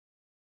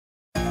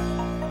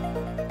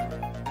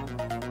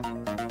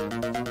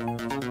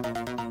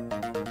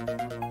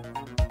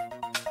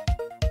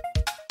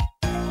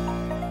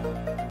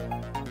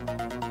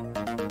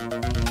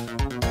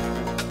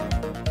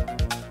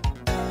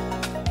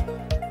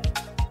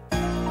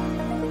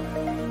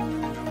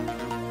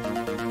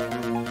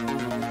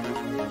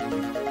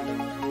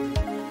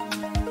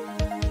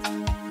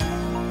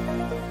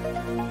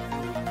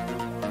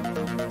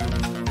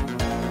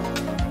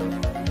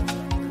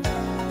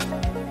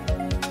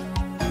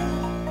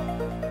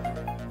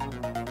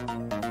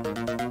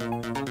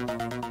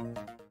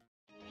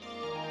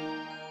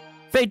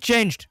Fate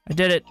changed. I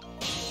did it.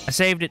 I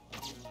saved it.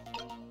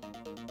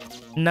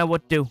 Now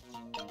what do?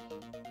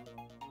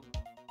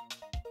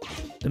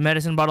 The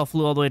medicine bottle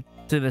flew all the way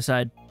to the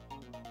side.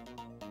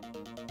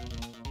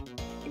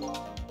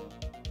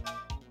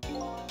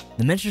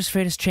 The miniature's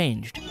fate has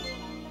changed,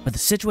 but the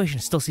situation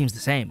still seems the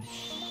same.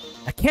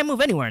 I can't move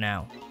anywhere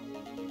now.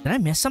 Did I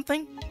miss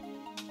something?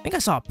 I think I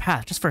saw a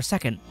path just for a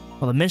second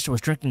while the miniature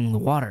was drinking the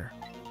water.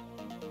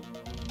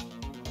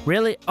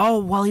 Really? Oh,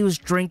 while he was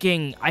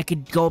drinking, I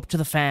could go up to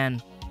the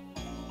fan.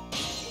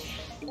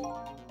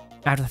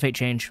 After the fate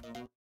change.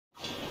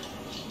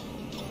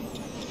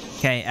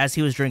 Okay, as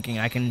he was drinking,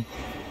 I can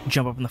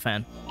jump up in the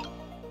fan.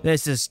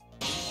 This is...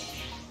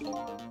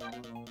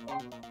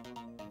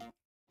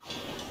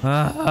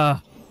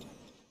 Alright,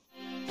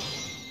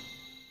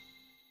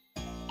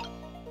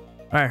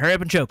 hurry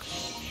up and choke.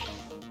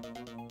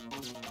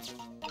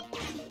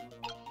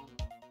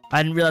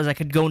 I didn't realize I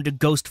could go into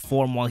ghost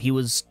form while he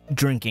was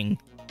drinking.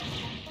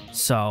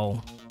 So...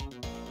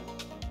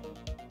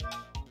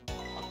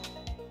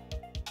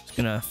 Just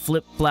gonna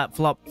flip, flap,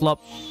 flop,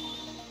 flop.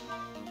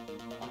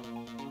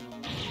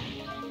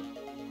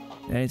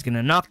 And he's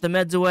gonna knock the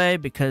meds away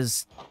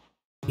because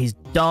he's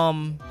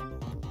dumb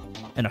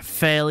and a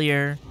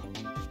failure.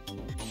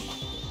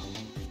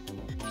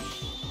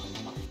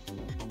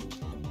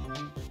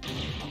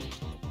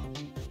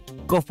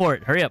 Go for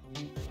it, hurry up.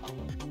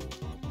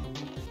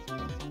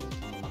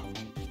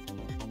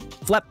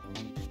 Flap.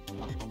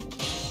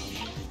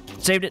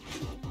 Saved it.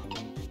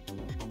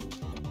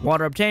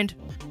 Water obtained.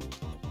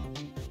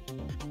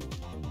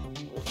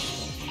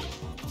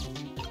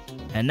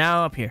 And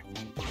now up here.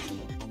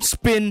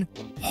 Spin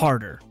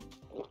harder.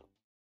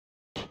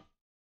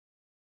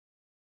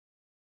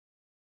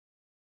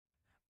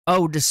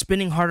 Oh, does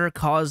spinning harder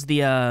cause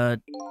the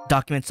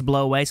documents to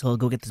blow away so he'll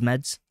go get his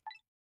meds?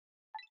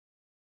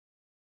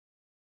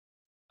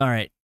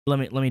 Alright, let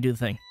me do the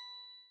thing.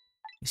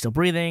 He's still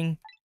breathing.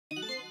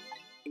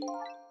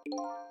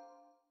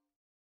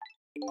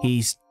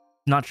 He's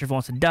not sure if he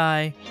wants to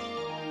die.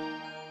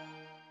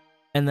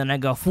 And then I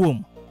go,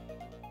 whoom.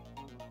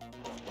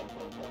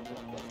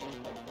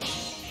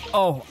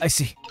 Oh, I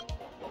see.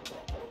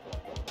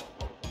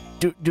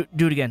 Do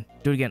it again.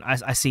 Do it again.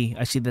 I see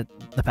the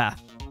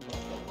path.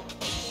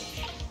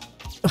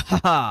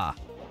 Haha.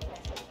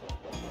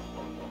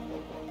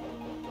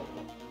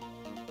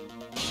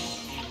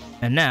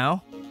 And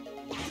now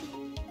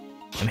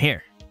I'm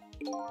here.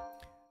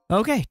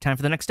 Okay, time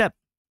for the next step.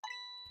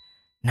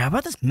 Now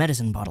about this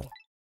medicine bottle.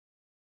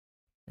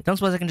 I don't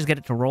suppose I can just get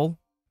it to roll.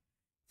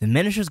 If the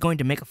miniature's going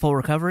to make a full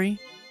recovery,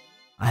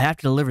 I have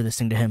to deliver this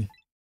thing to him.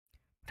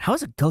 But how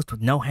is a ghost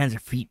with no hands or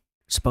feet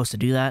supposed to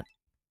do that?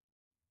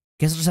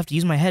 Guess I'll just have to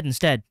use my head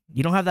instead.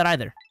 You don't have that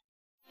either.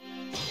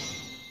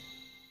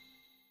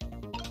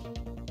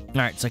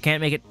 Alright, so I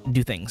can't make it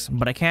do things,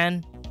 but I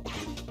can.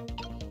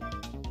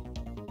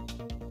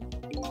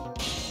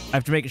 I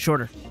have to make it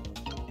shorter.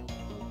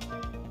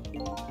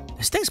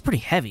 This thing's pretty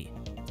heavy.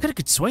 It's got a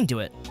good swing to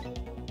it.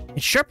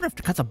 It's sharp enough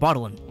to cut the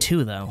bottle in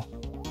two, though.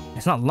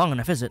 It's not long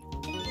enough, is it?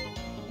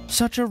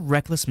 Such a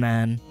reckless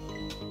man.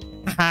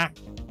 Haha.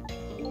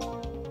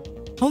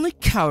 Only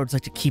cowards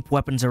like to keep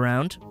weapons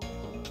around.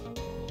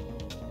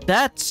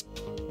 That's...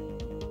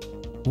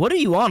 What are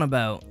you on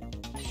about?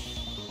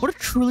 What a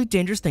truly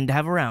dangerous thing to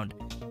have around.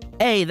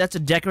 A, that's a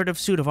decorative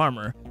suit of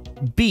armor.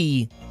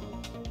 B,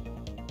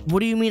 what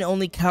do you mean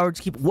only cowards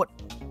keep... What?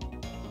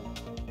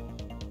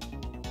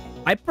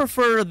 I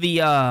prefer the,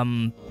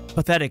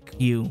 pathetic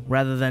you,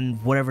 rather than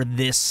whatever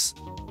this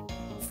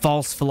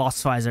false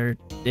philosophizer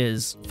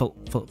is.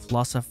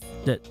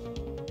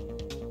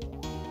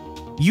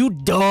 You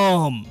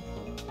dumb!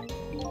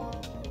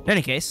 In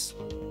any case,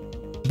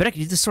 I bet I could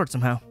use this sword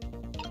somehow.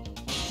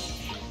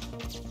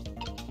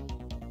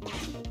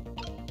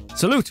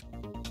 Salute!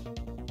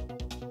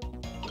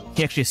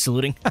 He actually is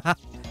saluting.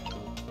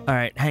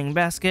 Alright, hanging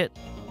basket.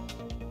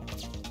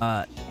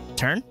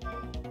 Turn?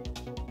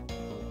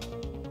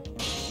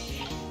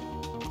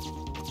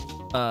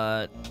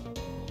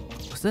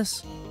 What's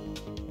this?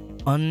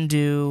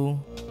 Undo.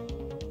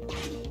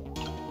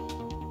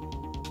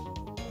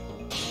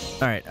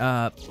 Alright,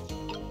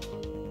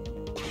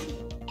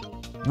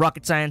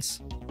 rocket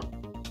science.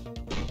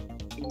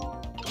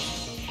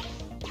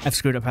 I've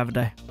screwed up, haven't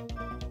I?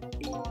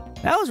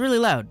 That was really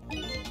loud.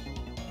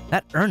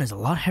 That urn is a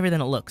lot heavier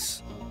than it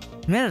looks.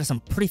 It's made out of some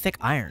pretty thick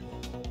iron.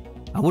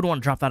 I wouldn't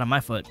want to drop that on my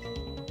foot.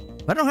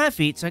 But I don't have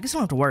feet, so I guess I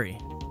don't have to worry.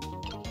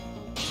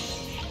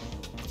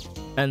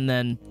 And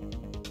then,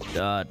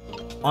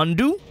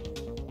 undo?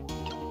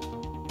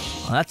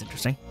 Oh, that's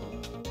interesting.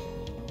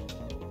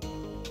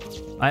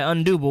 I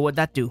undo, but what'd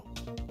that do?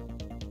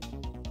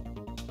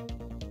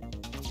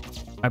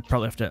 I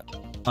probably have to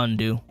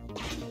undo.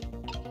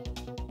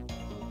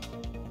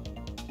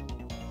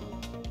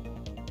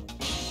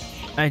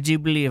 I do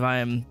believe I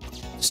am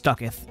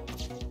stucketh.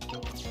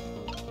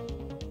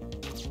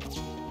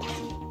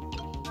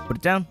 Put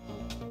it down.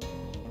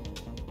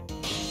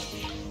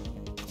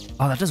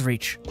 Oh, that does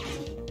reach.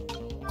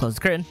 Close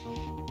the curtain.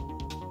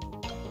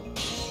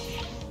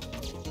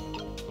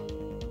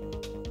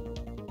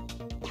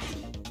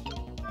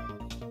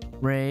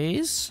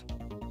 Raise.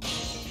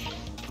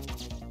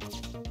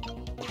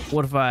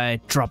 What if I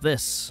drop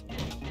this?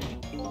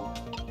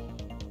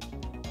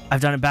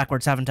 I've done it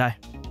backwards, haven't I?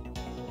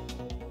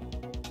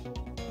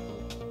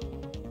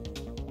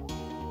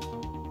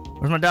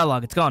 Where's my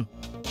dialogue? It's gone.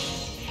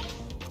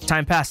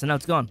 Time passed and now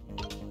it's gone.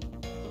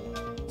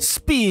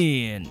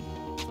 Spin!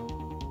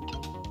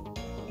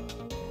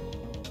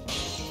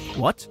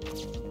 What?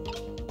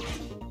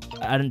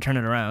 I didn't turn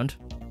it around.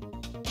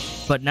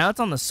 But now it's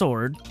on the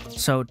sword,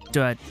 so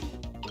do I...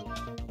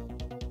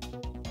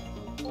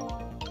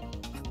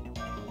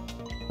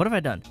 What have I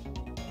done?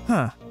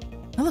 Huh.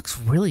 That looks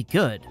really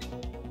good.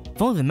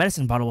 If only the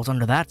medicine bottle was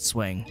under that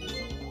swing.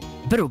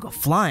 I bet it would go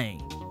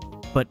flying.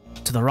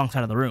 But to the wrong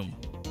side of the room.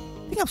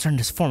 I think I'm starting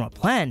to form a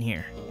plan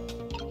here.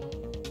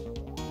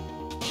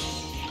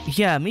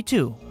 Yeah, me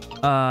too.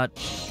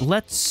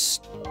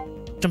 Let's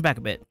jump back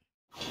a bit.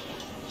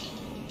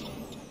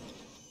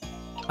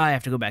 I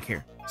have to go back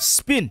here.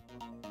 Spin!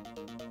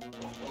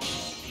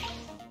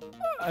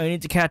 I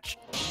need to catch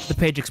the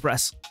Page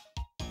Express.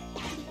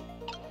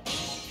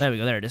 There we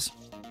go, there it is.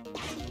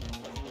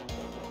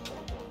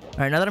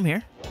 Alright, now that I'm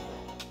here.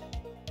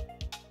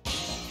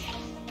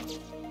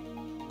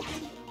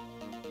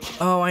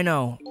 Oh, I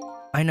know.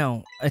 I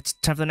know. It's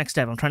time for the next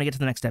step. I'm trying to get to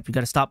the next step. You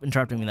gotta stop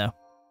interrupting me, though.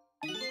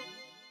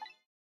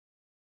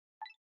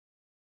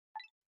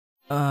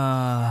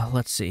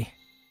 Let's see.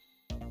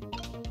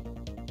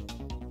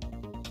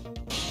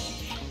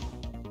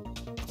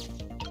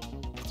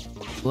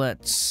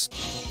 Let's...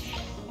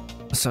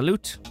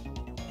 Salute.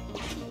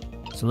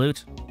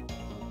 Salute.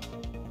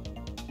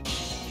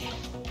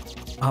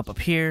 Hop up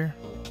here.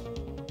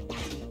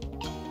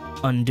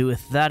 Undoeth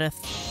thateth.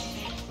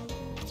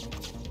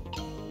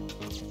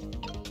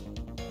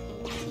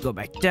 Go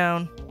back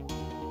down.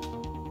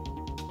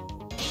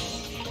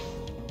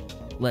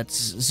 Let's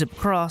zip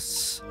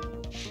across.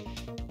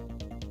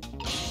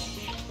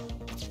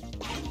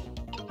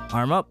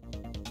 Arm up.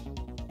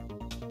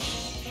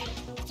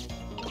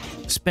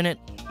 Spin it.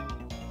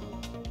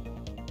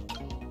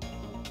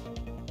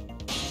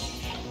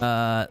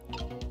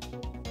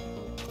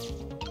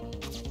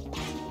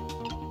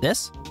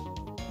 This?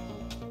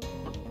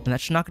 And that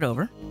should knock it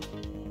over.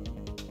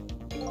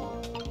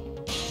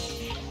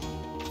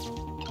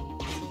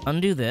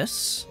 Undo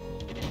this.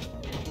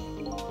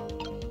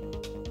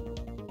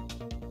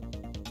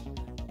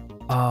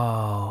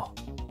 Oh.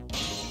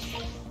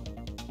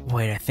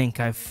 Wait, I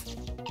think I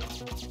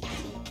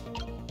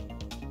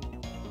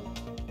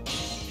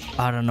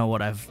don't know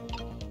what I've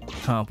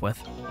come up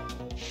with.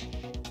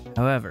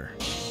 However,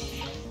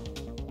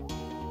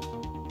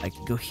 I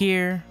can go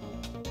here.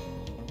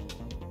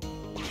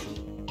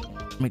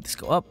 Make this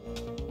go up.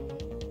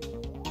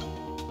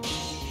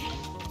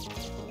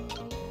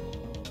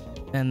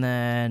 And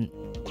then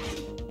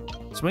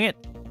swing it.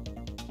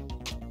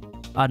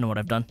 I don't know what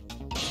I've done.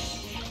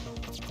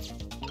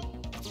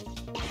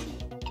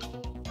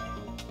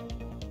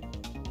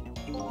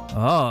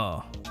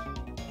 Oh.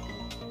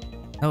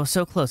 That was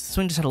so close. The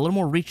swing just had a little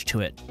more reach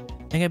to it.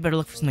 I think I better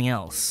look for something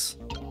else.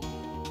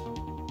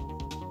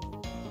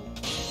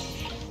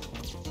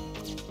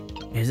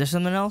 Is there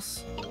something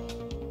else?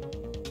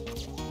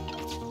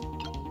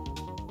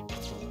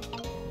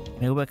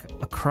 Can I go back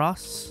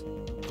across?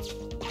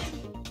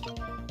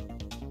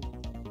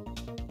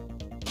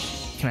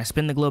 Can I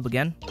spin the globe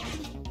again?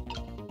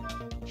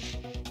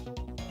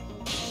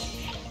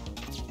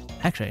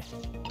 Actually,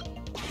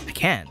 I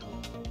can.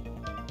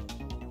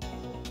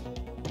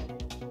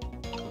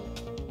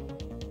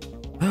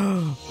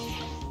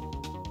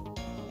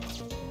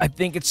 I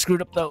think it's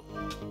screwed up though.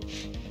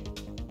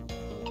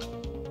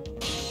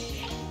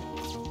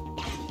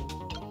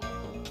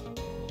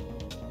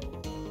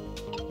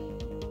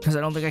 Because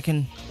I don't think I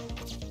can...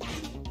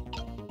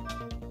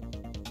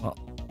 Well,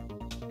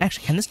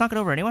 actually, can this knock it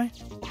over anyway?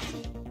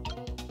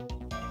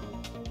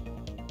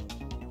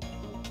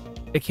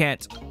 It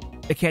can't.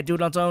 It can't do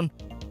it on its own.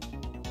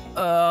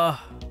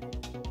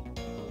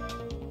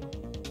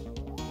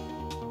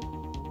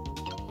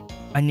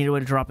 I need a way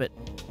to drop it.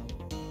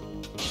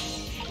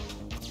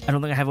 I don't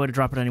think I have a way to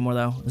drop it anymore,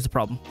 though. Is the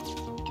problem.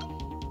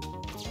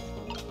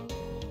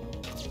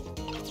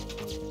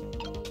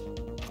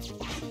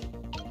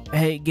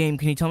 Hey, game,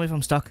 can you tell me if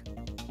I'm stuck?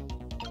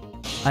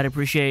 I'd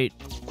appreciate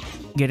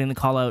getting the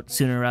call out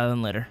sooner rather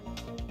than later.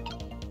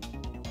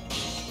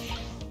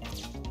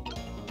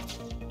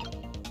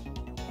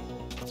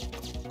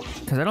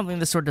 Because I don't think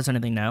this sword does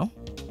anything now.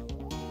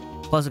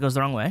 Plus, it goes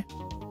the wrong way.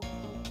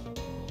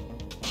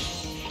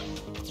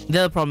 The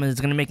other problem is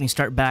it's going to make me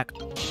start back.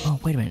 Oh,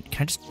 wait a minute.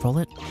 Can I just roll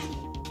it?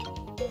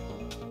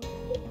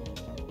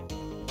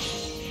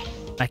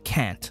 I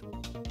can't.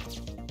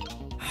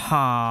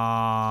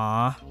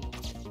 Ha.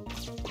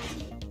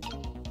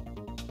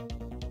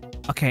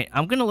 Okay,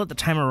 I'm going to let the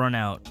timer run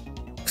out.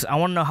 Because I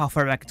want to know how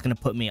far back it's going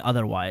to put me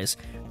otherwise.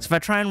 So if I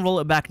try and roll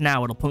it back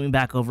now, it'll put me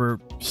back over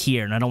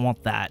here. And I don't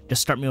want that.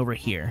 Just start me over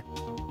here.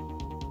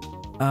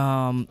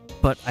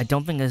 But I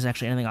don't think there's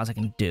actually anything else I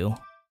can do.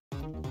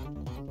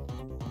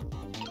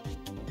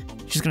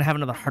 She's gonna have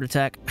another heart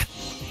attack.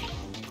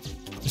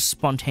 Just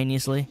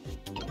spontaneously.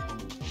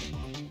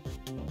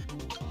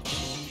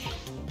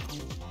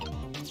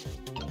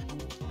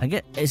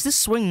 Is this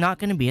swing not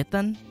gonna be it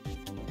then?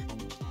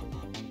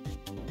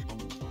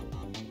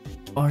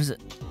 Or is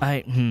it...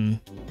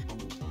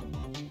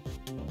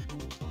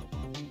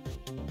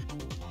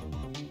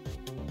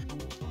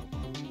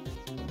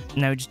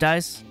 Now he just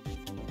dies?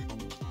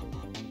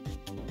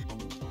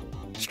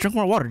 Just drink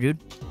more water, dude.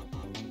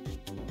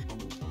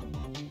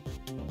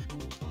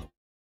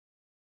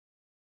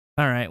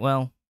 Alright,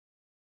 well.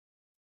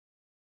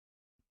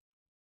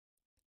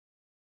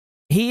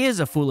 He is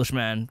a foolish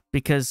man,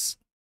 because...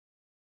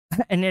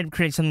 and then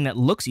create something that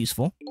looks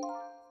useful.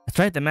 That's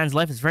right, the man's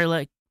life is very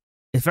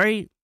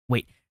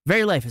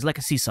life is like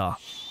a seesaw.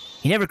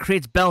 He never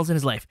creates bells in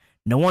his life.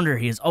 No wonder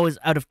he is always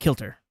out of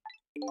kilter.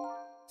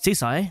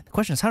 Seesaw, eh? The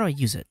question is, how do I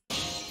use it?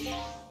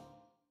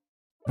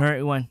 Alright,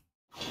 we won.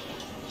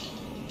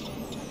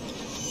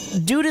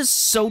 Dude is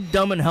so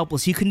dumb and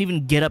helpless, he couldn't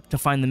even get up to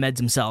find the meds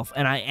himself,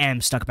 and I am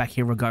stuck back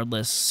here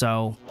regardless,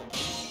 so...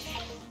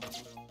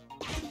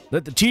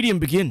 Let the tedium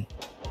begin.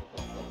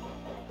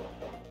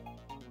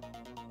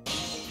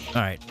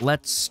 Alright,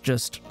 let's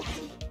just...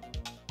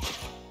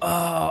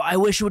 Oh, I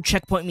wish it would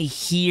checkpoint me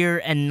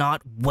here and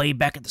not way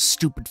back at the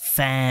stupid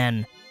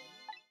fan.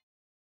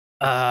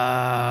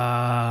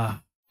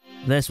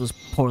 This was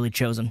poorly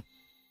chosen.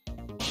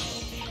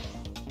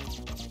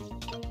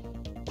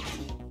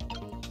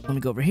 Let me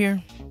go over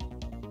here.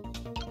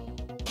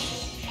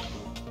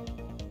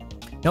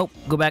 Nope,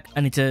 go back.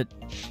 I need to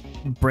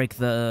break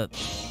the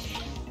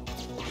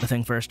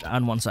thing first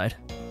on one side.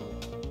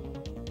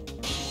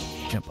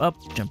 Jump up,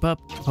 jump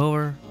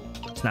over.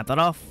 Snap that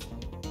off.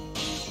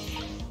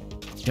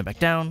 Jump back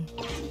down.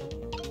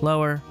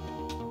 Lower.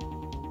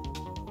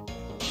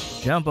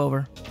 Jump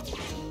over.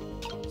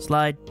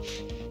 Slide.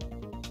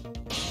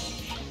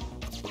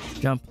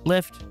 Jump,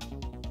 lift.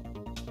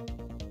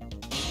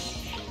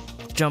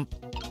 Jump.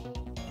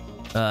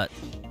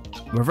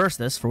 Reverse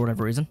this for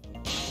whatever reason.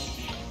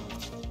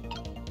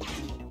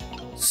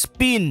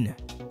 Spin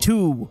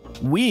to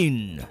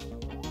win.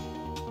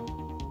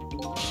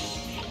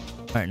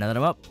 Alright, now that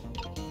I'm up.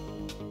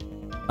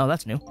 Oh,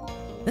 that's new.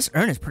 This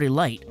urn is pretty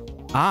light.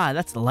 Ah,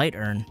 that's the light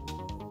urn.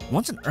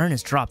 Once an urn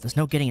is dropped, there's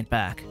no getting it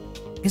back.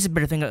 I guess I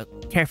better think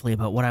carefully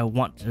about what I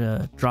want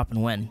to drop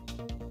and when.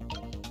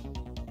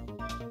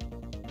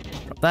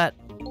 Drop that.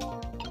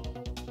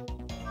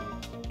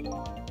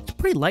 It's a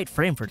pretty light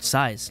frame for its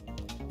size.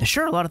 There's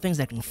sure a lot of things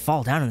that can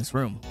fall down in this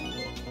room.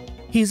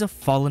 He's a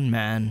fallen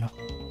man.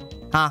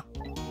 Huh?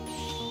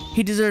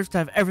 He deserves to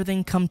have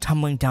everything come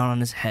tumbling down on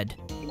his head.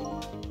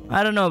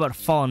 I don't know about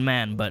fallen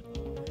man, but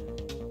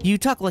you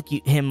talk like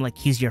him like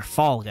he's your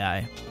fall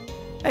guy.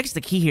 I guess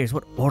the key here is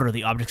what order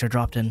the objects are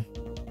dropped in.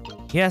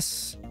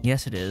 Yes,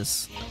 it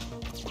is.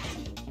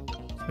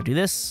 So do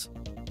this.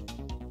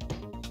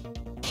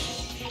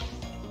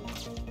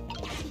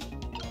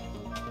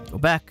 Go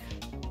back.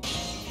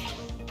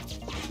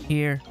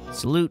 Here,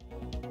 salute.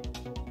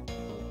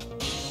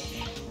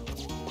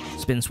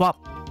 Spin swap.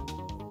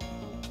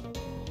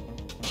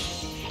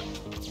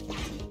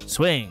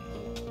 Swing.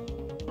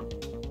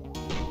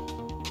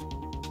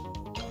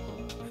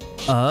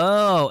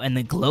 Oh, and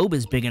the globe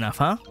is big enough,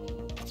 huh?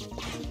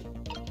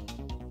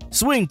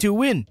 Swing to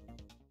win.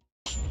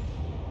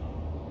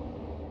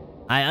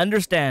 I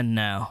understand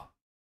now.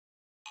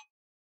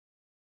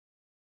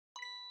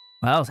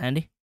 Well, that was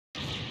handy.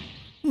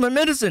 My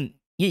medicine!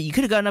 Yeah, you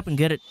could have gotten up and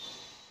get it,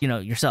 you know,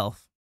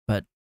 yourself,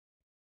 but...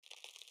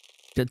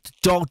 Dude,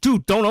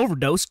 don't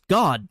overdose.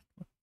 God.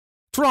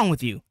 What's wrong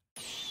with you?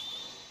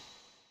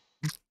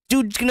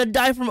 Dude's gonna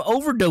die from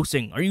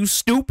overdosing. Are you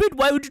stupid?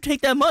 Why would you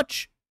take that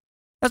much?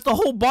 That's the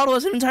whole bottle.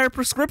 That's an entire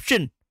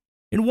prescription.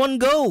 In one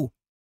go.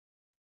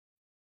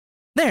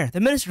 There, the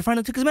minister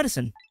finally took his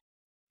medicine.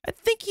 I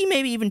think he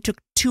maybe even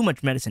took too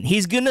much medicine.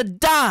 He's gonna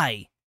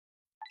die!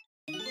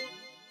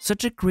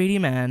 Such a greedy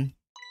man.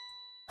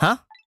 Huh?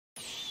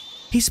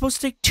 He's supposed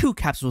to take 2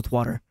 capsules with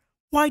water.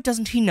 Why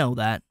doesn't he know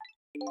that?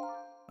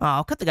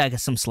 Oh, cut the guy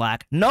some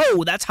slack.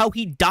 No, that's how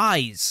he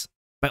dies.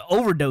 By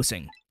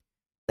overdosing.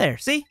 There,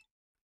 see?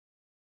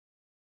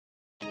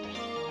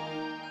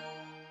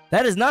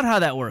 That is not how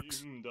that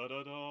works.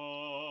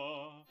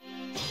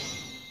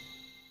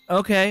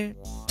 Okay,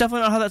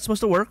 definitely not how that's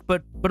supposed to work,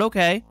 but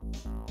okay.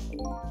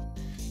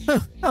 Huh,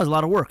 that was a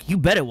lot of work. You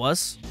bet it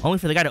was. Only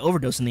for the guy to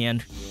overdose in the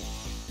end.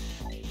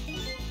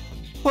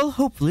 Well,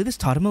 hopefully this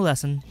taught him a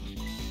lesson.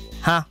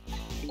 Huh?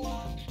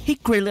 He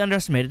greatly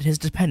underestimated his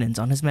dependence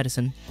on his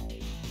medicine.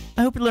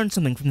 I hope you learned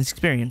something from this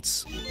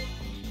experience.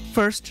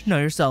 First, know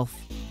yourself.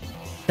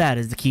 That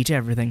is the key to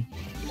everything.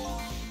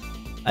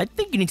 I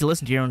think you need to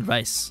listen to your own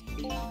advice.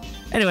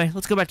 Anyway,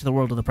 let's go back to the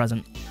world of the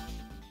present.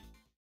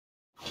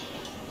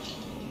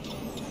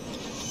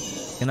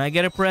 Can I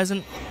get a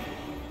present?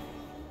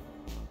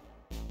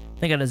 I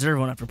think I deserve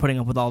one after putting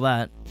up with all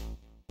that.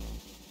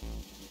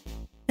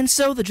 And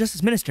so the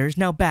Justice Minister is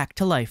now back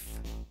to life,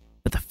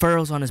 but the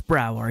furrows on his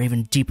brow are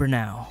even deeper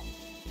now.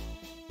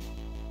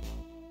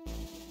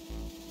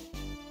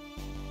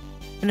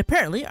 And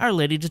apparently, our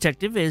lady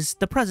detective is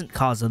the present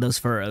cause of those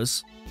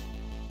furrows.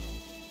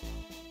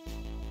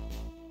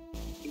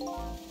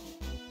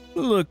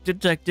 Look,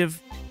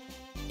 detective.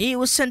 He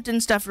was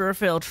sentenced after a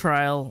failed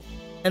trial,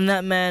 and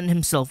that man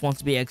himself wants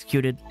to be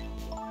executed.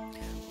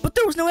 But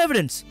there was no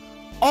evidence.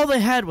 All they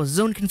had was his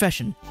own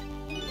confession.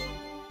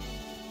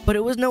 But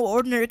it was no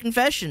ordinary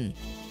confession.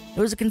 It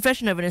was a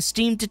confession of an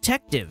esteemed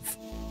detective.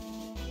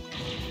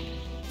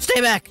 Stay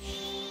back!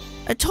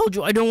 I told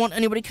you I don't want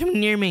anybody coming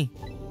near me.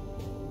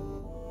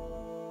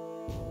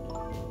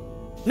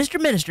 Mr.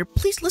 Minister,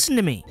 please listen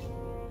to me.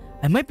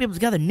 I might be able to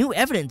gather new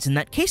evidence in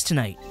that case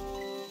tonight.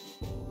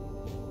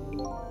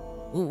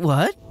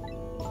 What?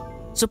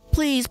 So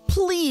please,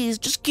 please,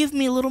 just give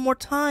me a little more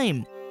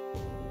time.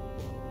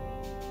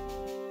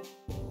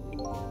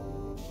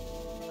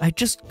 I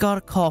just got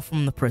a call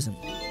from the prison.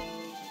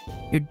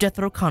 Your death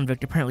row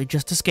convict apparently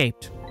just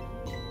escaped.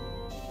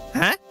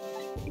 Huh?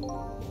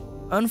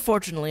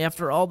 Unfortunately,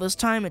 after all this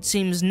time, it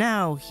seems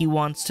now he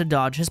wants to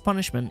dodge his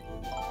punishment.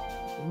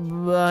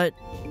 But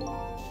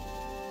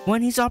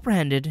when he's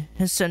apprehended,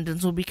 his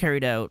sentence will be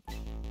carried out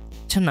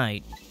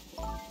tonight.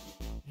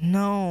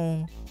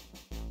 No.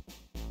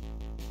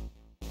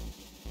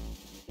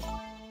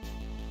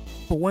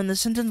 But when the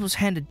sentence was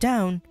handed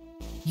down,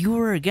 you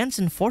were against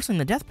enforcing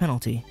the death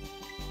penalty.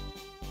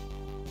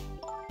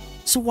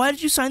 So why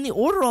did you sign the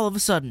order all of a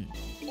sudden?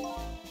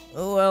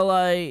 Well,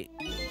 I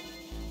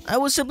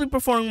was simply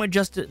performing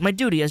my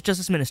duty as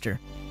Justice Minister.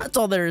 That's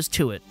all there is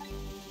to it.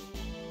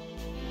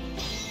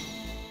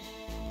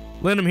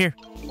 Lynn, I'm here.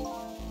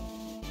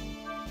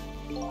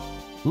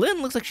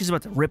 Lynn looks like she's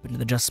about to rip into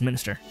the Justice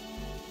Minister.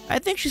 I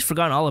think she's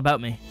forgotten all about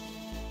me.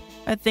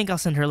 I think I'll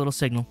send her a little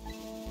signal.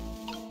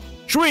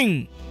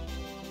 Swing!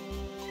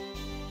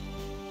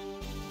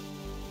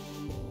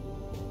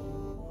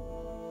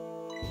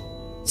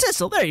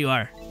 Cecil, there you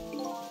are.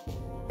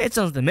 It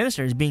sounds the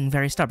minister is being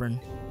very stubborn.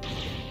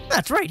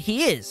 That's right,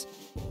 he is.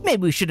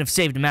 Maybe we shouldn't have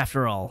saved him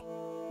after all.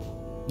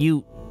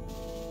 You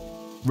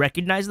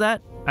recognize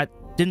that? I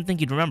didn't think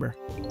you'd remember.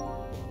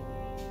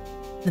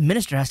 The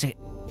minister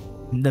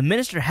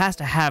has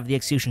to have the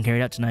execution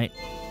carried out tonight,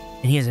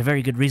 and he has a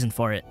very good reason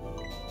for it.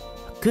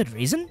 A good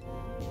reason?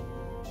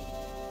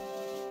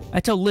 I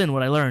told Lynn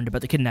what I learned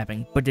about the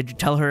kidnapping, but did you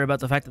tell her about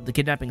the fact that the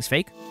kidnapping's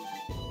fake?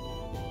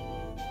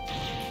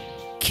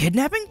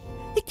 Kidnapping?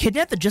 He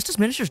kidnapped the Justice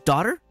Minister's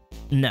daughter?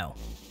 No,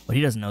 but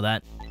he doesn't know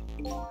that.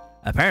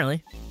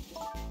 Apparently.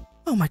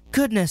 Oh my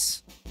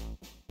goodness.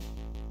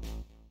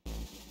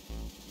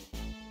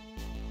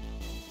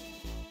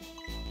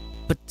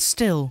 But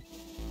still.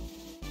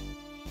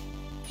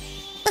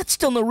 That's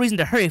still no reason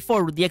to hurry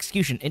forward with the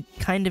execution. It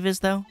kind of is,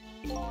 though.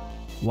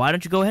 Why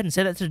don't you go ahead and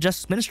say that to the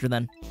Justice Minister,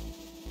 then?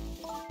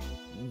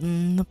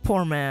 The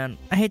poor man.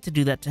 I hate to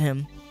do that to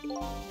him.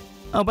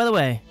 Oh, by the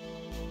way.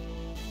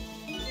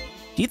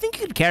 Do you think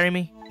you could carry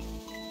me?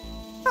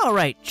 All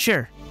right,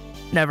 sure.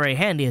 Not very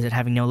handy, is it,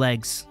 having no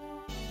legs?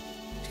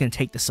 He's gonna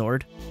take the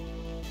sword.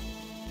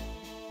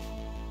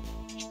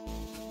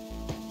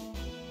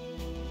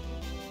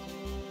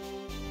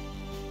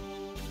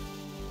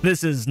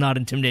 This is not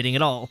intimidating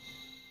at all.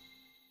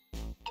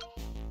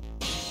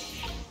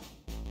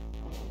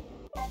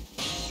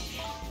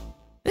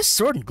 This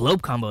sword and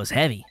globe combo is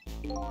heavy.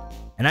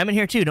 And I'm in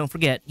here too, don't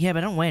forget. Yeah, but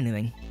I don't weigh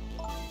anything.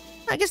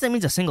 I guess that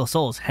means a single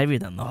soul is heavier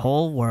than the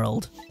whole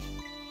world.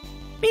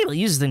 Maybe we'll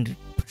use this thing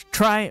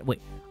to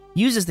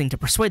use this thing to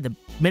persuade the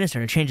minister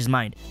to change his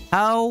mind.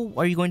 How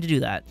are you going to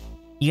do that?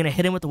 You gonna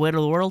hit him with the weight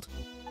of the world?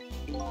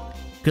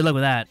 Good luck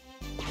with that.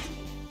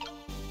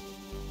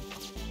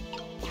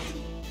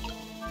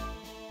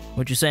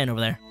 What you saying over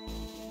there?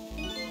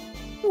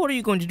 What are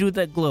you going to do with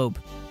that globe?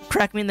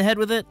 Crack me in the head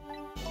with it?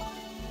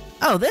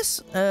 Oh,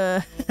 this?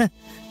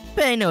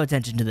 Pay no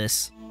attention to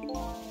this.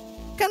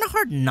 Kinda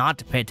hard not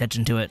to pay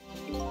attention to it.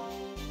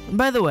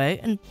 By the way,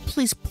 and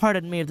please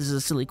pardon me if this is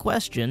a silly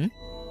question,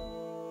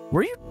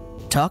 were you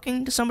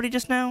talking to somebody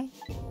just now?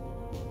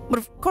 But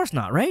of course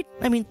not, right?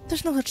 I mean,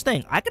 there's no such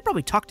thing. I could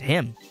probably talk to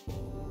him.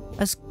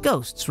 As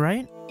ghosts,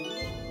 right?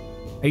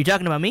 Are you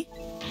talking about me?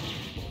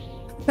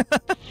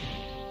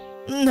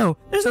 No,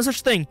 there's no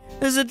such thing.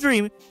 This is a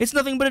dream. It's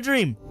nothing but a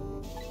dream.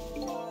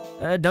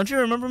 Don't you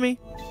remember me?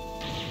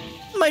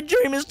 My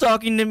dream is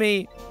talking to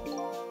me.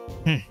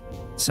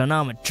 So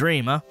now I'm a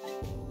dream, huh?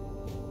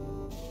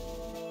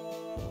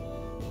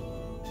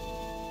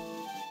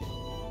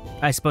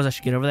 I suppose I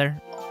should get over there.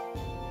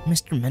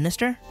 Mr.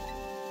 Minister?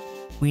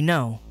 We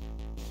know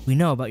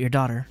about your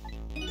daughter.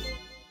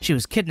 She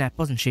was kidnapped,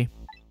 wasn't she?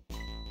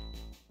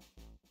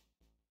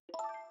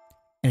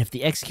 And if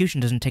the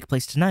execution doesn't take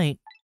place tonight,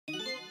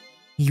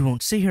 you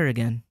won't see her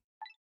again.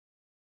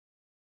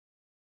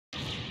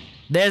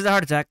 There's the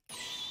heart attack.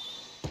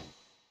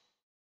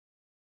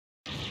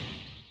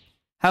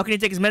 How can he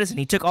take his medicine?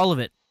 He took all of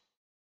it.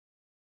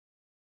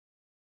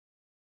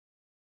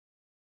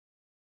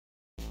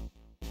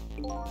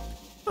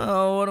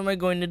 Oh, what am I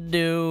going to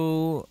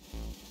do?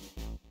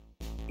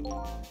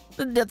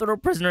 The death row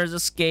prisoner has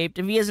escaped.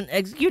 If he isn't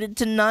executed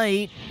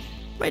tonight,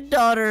 my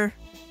daughter,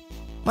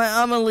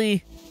 my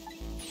Amelie,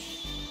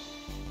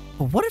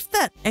 But what if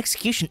that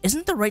execution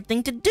isn't the right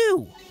thing to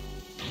do?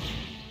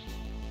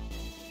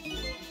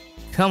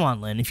 Come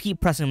on, Lynn. If you keep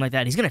pressing him like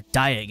that, he's gonna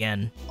die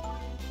again.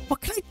 What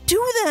can I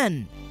do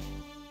then?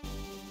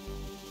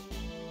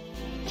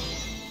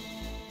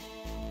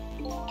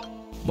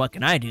 What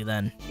can I do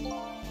then?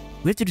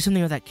 We have to do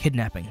something with that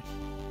kidnapping.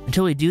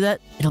 Until we do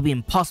that, it'll be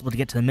impossible to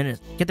get the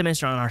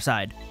minister on our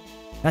side.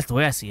 That's the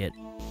way I see it.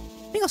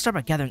 I think I'll start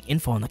by gathering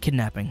info on the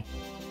kidnapping.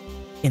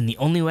 In the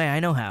only way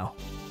I know how.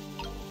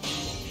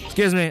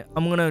 Excuse me,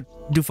 I'm gonna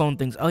do phone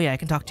things. Oh yeah, I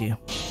can talk to you.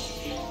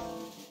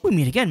 We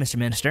meet again, Mr.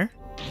 Minister.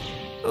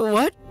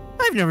 What?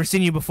 I've never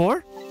seen you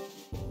before.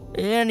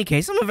 In any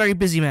case, I'm a very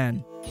busy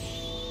man.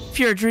 If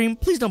you're a dream,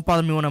 please don't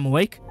bother me when I'm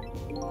awake.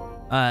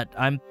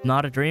 I'm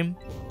not a dream.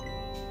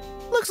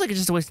 Looks like it's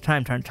just a waste of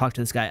time trying to talk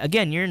to this guy.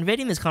 Again, you're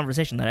invading this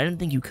conversation that I didn't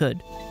think you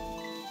could.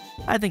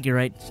 I think you're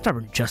right.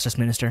 Stubborn Justice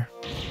Minister.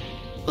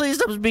 Please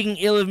stop speaking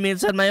ill of me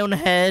inside my own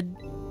head.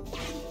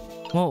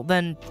 Well,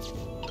 then,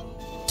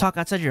 talk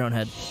outside your own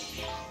head.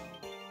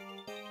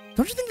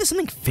 Don't you think there's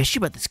something fishy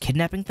about this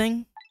kidnapping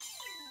thing?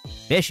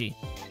 Fishy?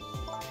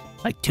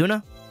 Like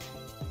tuna?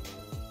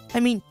 I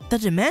mean, the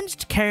demands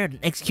to carry out an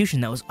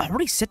execution that was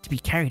already set to be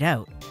carried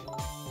out.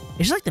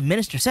 It's just like the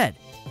minister said.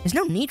 There's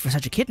no need for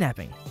such a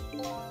kidnapping.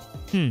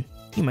 You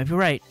might be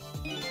right.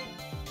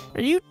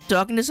 Are you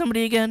talking to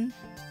somebody again?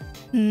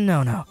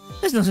 No.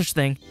 There's no such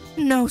thing.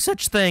 No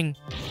such thing.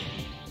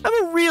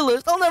 I'm a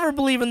realist. I'll never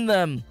believe in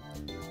them.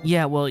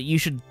 Yeah, well, you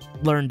should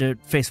learn to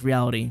face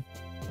reality.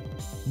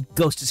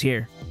 Ghost is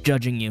here,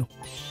 judging you.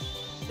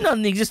 Not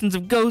in the existence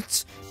of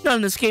ghosts, not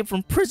in escape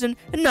from prison,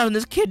 and not in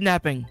this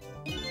kidnapping.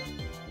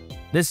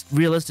 This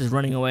realist is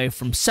running away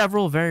from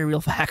several very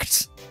real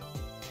facts.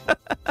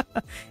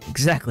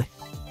 Exactly.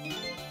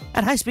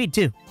 At high speed,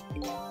 too.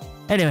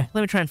 Anyway,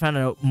 let me try and find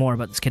out more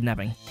about this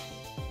kidnapping.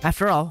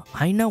 After all,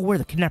 I know where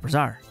the kidnappers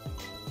are.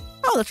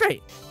 Oh, that's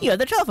right. You have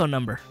their telephone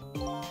number.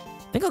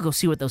 I think I'll go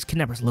see what those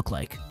kidnappers look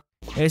like.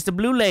 It's the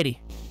blue lady.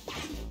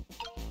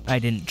 I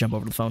didn't jump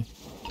over the phone.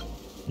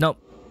 Nope.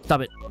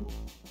 Stop it.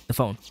 The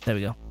phone. There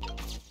we go.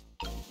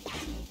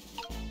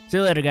 See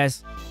you later,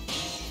 guys.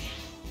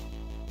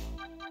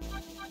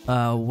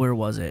 Where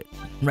was it?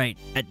 Right,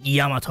 at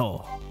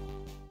Yamato.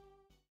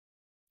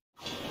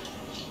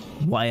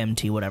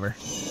 YMT, whatever.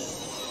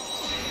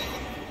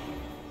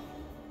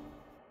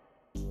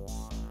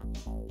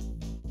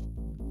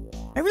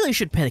 I really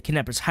should pay the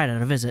kidnappers'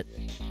 hideout a visit.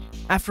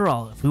 After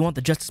all, if we want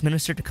the Justice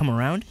Minister to come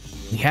around,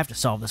 we have to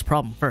solve this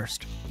problem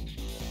first.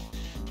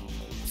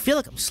 I feel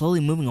like I'm slowly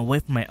moving away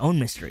from my own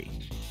mystery.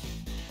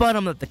 But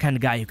I'm not the kind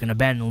of guy who can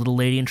abandon a little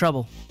lady in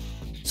trouble.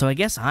 So I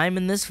guess I'm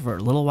in this for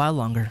a little while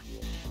longer.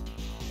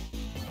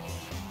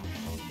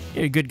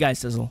 You're a good guy,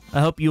 Sizzle.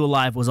 I hope you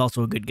alive was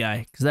also a good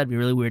guy, because that'd be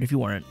really weird if you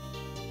weren't.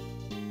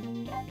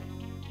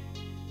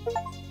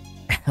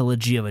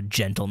 Elegy of a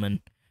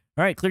Gentleman.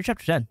 Alright, clear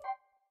chapter 10.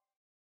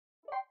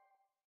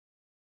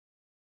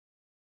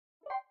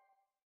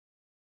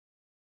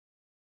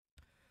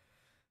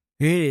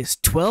 It is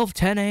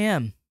 12:10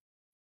 a.m.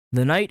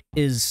 The night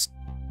is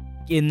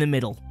in the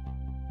middle.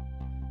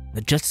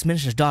 The Justice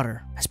Minister's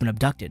daughter has been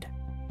abducted.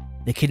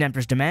 The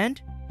kidnappers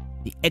demand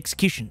the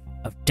execution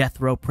of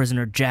death row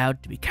prisoner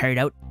Jowd to be carried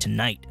out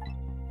tonight.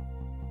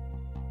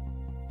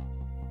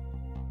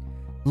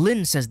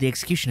 Lynn says the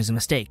execution is a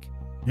mistake,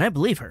 and I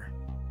believe her.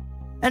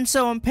 And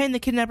so I'm paying the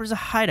kidnappers a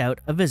hideout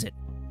a visit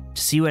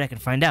to see what I can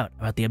find out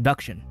about the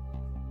abduction,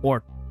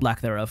 or lack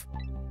thereof.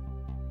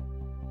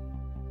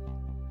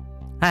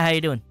 Hi, how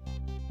you doing?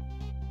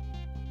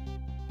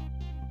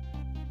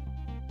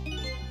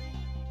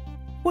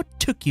 What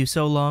took you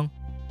so long?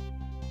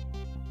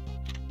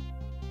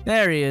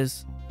 There he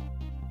is.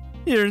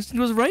 Your instinct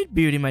was right,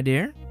 Beauty, my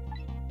dear.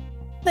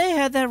 They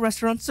had that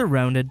restaurant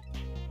surrounded.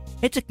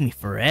 It took me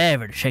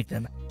forever to shake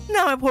them.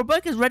 Now my poor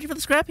bike is ready for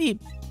the scrap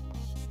heap.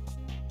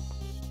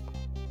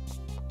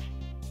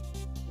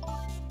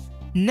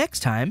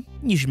 Next time,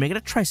 you should make it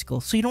a tricycle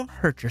so you don't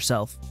hurt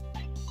yourself.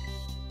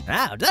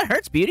 Ow, that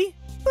hurts, Beauty.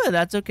 But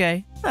that's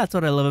okay. That's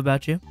what I love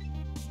about you.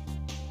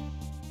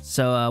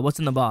 So, what's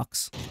in the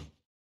box?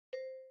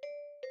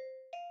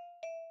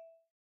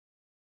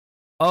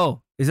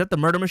 Oh, is that the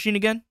murder machine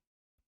again?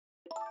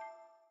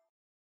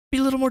 Be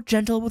a little more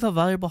gentle with a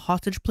valuable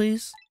hostage,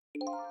 please.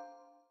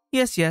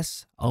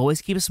 Yes.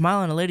 Always keep a smile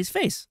on a lady's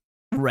face.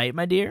 Right,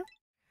 my dear?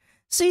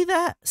 See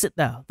that? Sit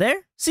thou.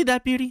 There? See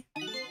that, Beauty?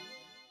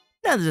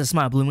 Now there's a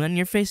smile blooming on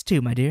your face,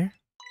 too, my dear.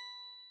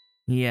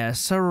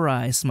 Yes, a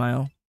wry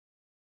smile.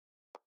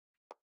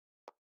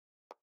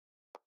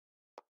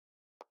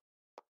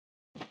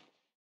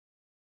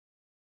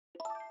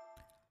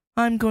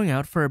 I'm going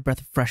out for a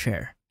breath of fresh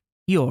air.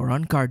 You're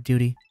on guard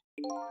duty.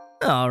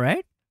 All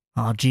right.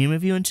 I'll dream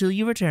of you until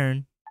you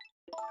return.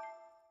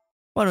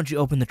 Why don't you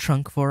open the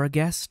trunk for a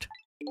guest?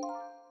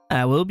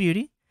 I will,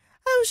 Beauty.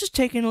 I was just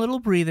taking a little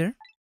breather.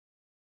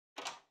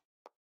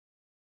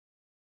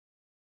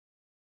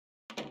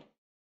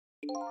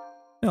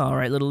 All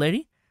right, little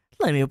lady.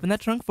 Let me open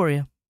that trunk for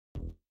you.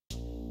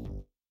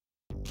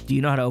 Do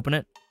you know how to open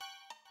it?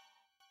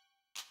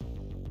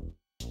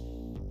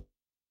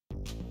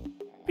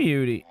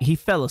 Beauty. He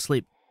fell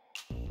asleep.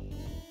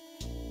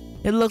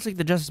 It looks like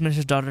the Justice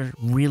Minister's daughter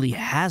really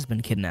has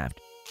been kidnapped.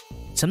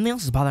 Something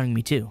else is bothering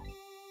me too.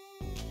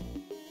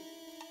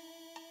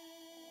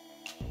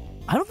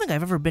 I don't think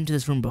I've ever been to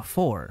this room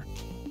before.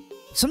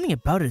 Something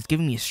about it is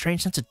giving me a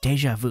strange sense of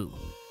deja vu.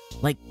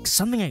 Like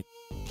something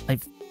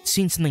I've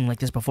seen something like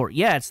this before.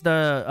 Yeah, it's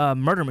the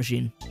murder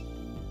machine.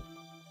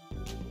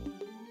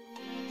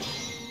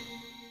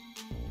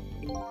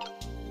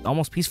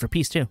 Almost piece for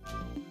piece too.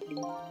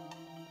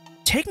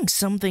 Taking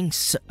something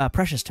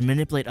precious to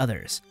manipulate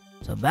others.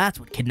 So that's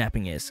what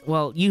kidnapping is.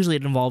 Well, usually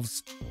it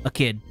involves a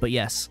kid, but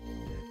yes.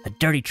 The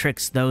dirty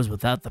tricks those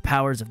without the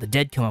powers of the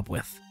dead come up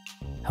with.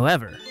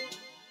 However,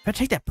 if I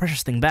take that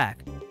precious thing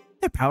back,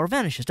 their power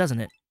vanishes,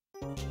 doesn't it?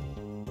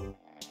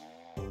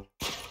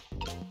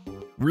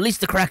 Release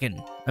the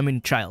Kraken! I mean,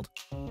 child.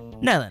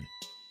 Now then,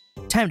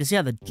 time to see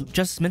how the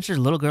Justice Minister's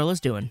little girl is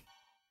doing.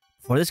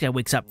 Before this guy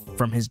wakes up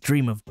from his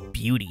dream of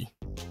beauty.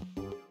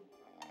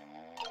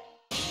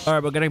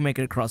 Alright, but gotta make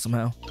it across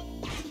somehow.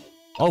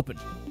 Open.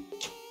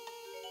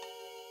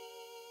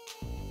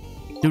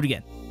 Do it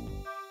again.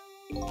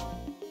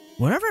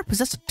 Whenever I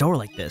possess a door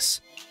like this,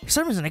 for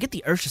some reason I get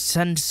the urge to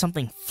send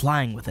something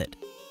flying with it.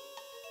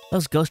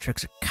 Those ghost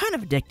tricks are kind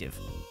of addictive.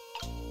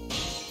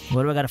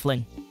 What do I gotta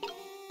fling?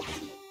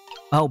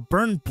 Oh,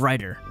 burn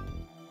brighter.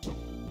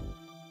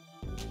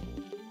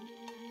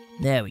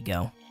 There we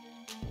go.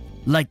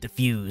 Light the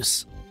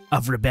fuse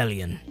of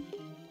rebellion.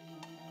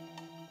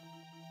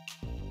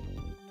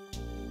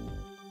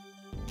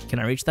 Can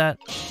I reach that?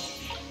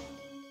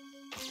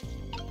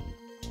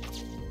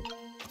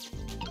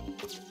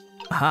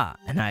 Aha,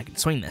 and now I can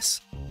swing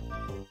this.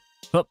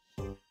 Whoop.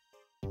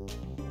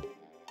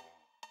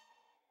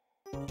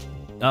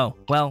 Oh,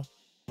 well,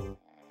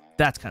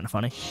 that's kind of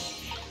funny.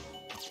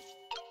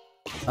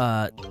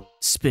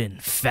 Spin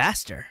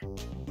faster.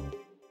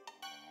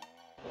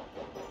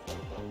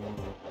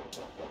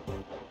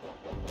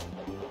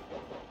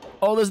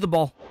 Oh, there's the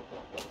ball.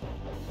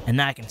 And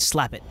now I can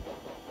slap it.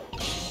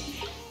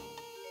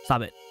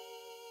 Stop it.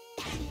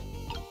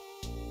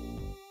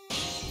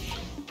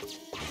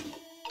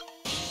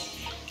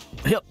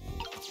 Yep.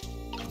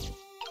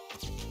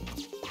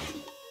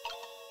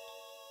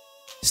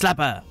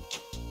 Slapper.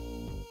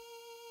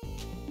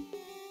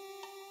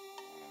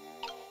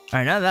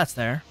 Alright, now that's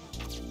there.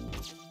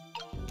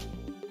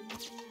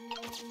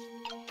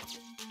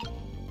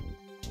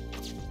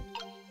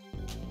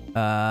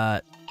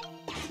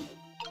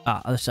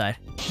 Other side.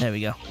 There we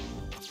go.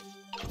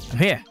 I'm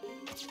here.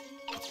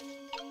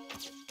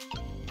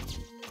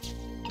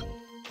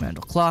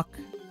 Mandel clock.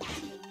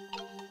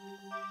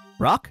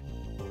 Rock?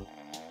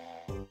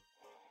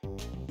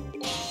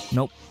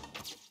 Nope.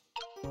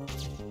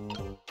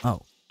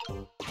 Oh.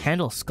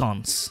 Candle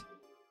sconce.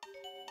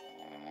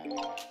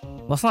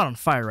 Well, it's not on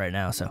fire right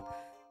now, so...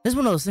 This is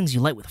one of those things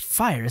you light with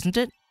fire, isn't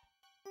it?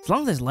 As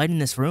long as there's light in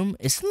this room,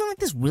 is something like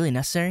this really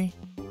necessary?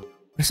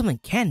 Or something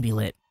can be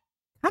lit?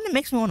 Kinda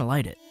makes me want to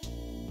light it.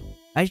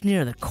 I just need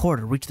another core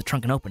to reach the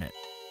trunk and open it.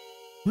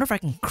 Wonder if I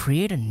can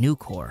create a new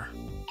core.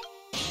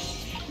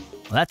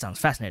 Well, that sounds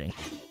fascinating.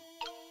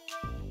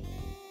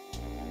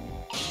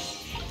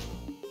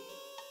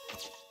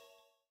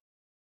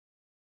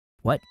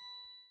 What?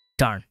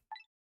 Darn.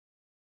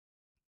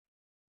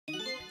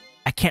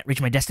 I can't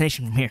reach my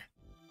destination from here.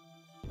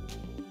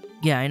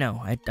 Yeah, I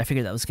know. I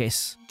figured that was the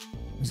case.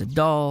 There's a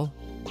doll.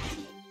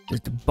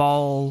 There's the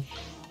ball.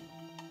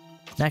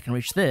 Now I can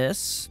reach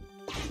this.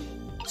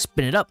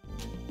 Spin it up.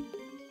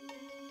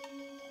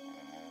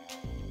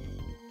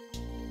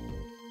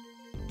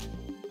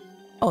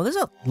 Oh, there's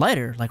a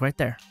lighter, like right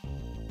there.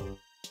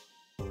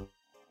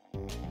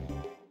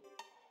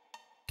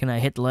 Can I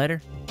hit the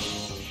lighter?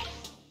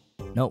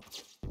 Nope.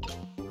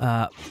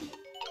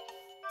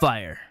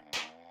 Fire.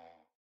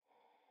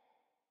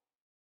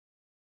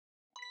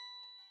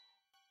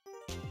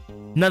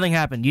 Nothing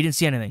happened. You didn't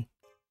see anything.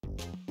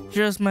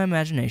 Just my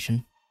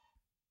imagination.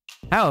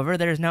 However,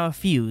 there is now a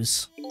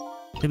fuse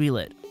to be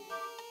lit.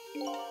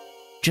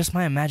 Just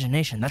my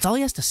imagination. That's all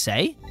he has to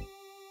say?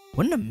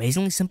 What an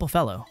amazingly simple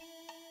fellow.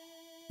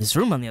 This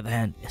room, on the other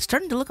hand, is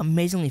starting to look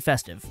amazingly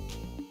festive.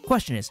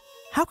 Question is,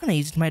 how can I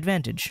use it to my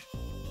advantage?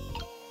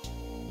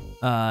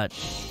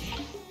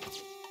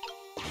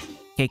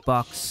 Cake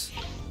box.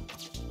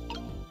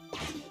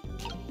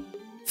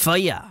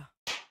 Fire!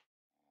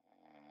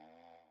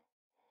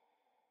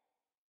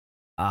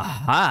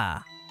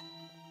 Aha!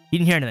 You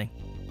didn't hear anything.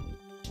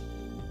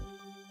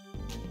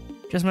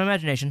 Just my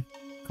imagination.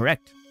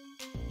 Correct.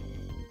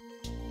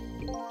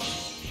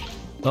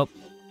 Oh.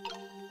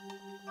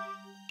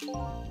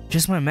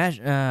 Just my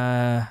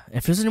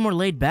if it was any more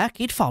laid back,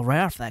 he'd fall right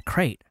off that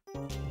crate.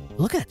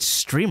 Look at that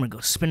streamer go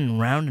spinning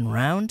round and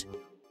round.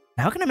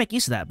 Now, how can I make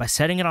use of that? By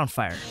setting it on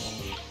fire.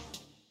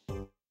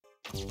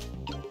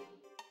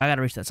 I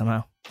gotta reach that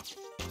somehow.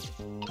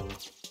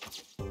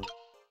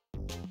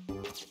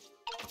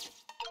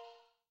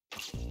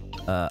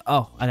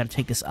 Oh, I gotta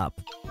take this up.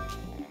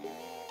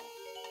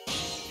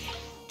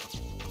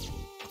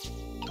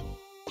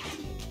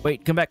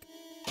 Wait, come back.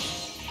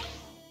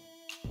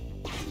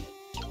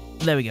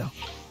 There we go.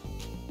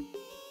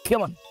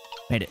 Come on.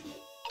 Made it.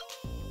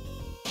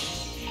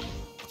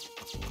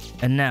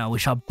 And now we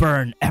shall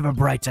burn ever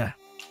brighter.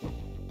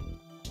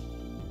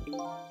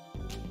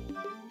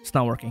 It's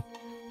not working.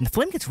 And the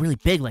flame gets really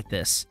big like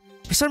this.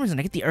 For some reason,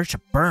 I get the urge to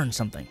burn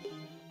something.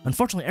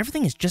 Unfortunately,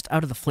 everything is just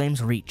out of the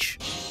flame's reach.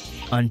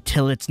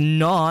 Until it's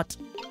not.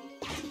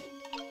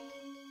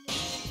 A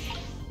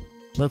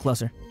little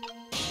closer.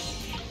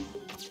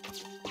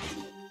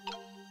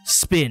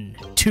 Spin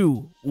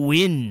to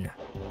win.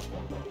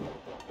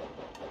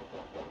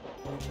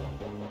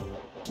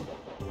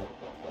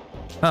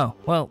 Oh,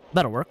 well,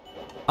 that'll work.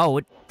 Oh,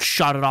 it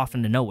shot it off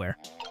into nowhere.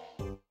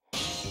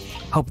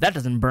 Hope that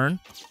doesn't burn.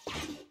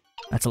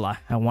 That's a lie.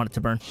 I want it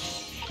to burn.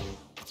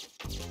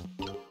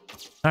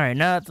 Alright,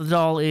 now that the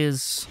doll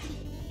is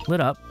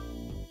lit up,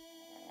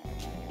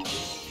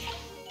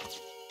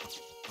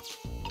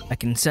 I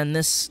can send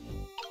this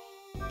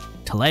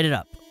to light it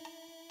up.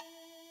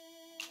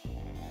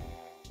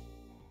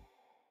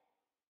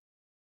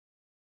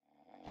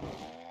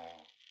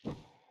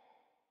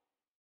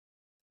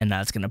 And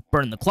now it's going to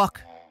burn the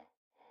clock.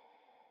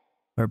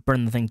 Or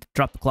burn the thing to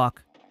drop the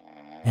clock.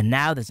 And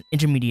now there's an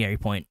intermediary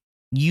point.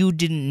 You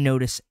didn't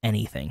notice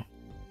anything.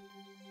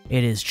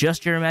 It is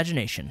just your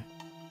imagination.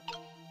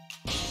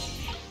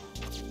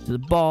 To the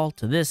ball,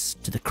 to this,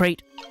 to the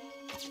crate.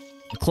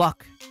 The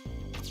clock.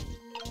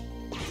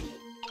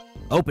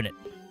 Open it.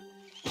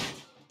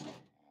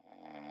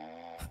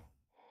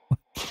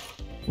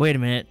 Wait a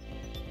minute.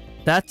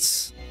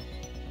 That's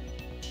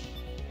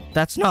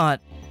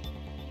not...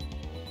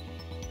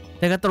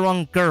 They got the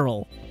wrong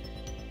girl.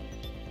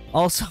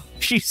 Also,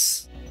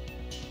 she's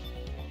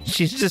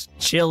just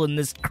chill in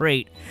this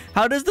crate.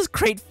 How does this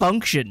crate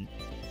function?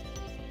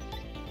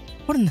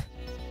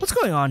 What's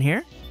going on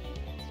here?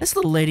 This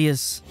little lady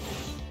is...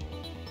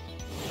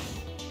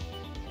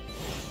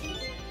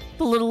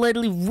 The little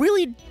lady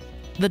really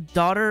the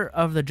daughter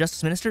of the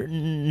Justice Minister?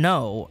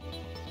 No.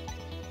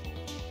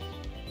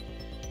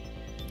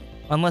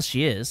 Unless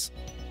she is.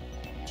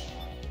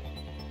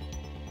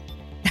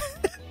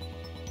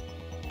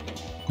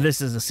 This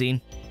is a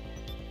scene.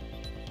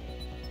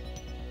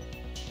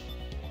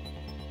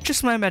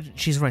 Just my imagine.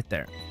 She's right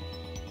there.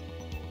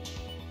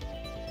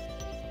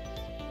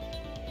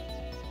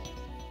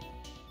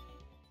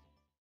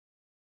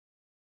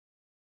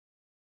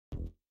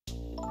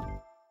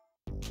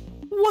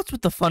 What's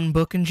with the fun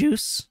book and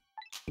juice?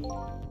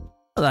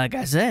 Like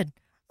I said,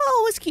 I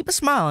always keep a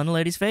smile on a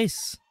lady's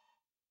face.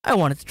 I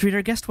wanted to treat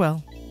our guest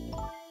well.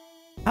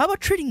 How about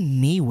treating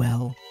me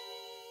well?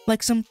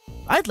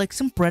 I'd like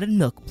some bread and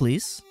milk,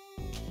 please.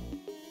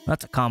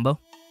 That's a combo.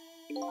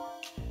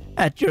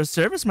 At your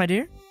service, my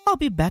dear. I'll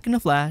be back in a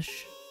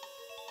flash.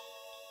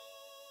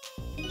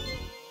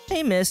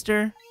 Hey,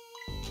 mister.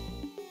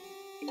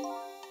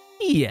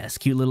 Yes,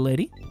 cute little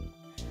lady.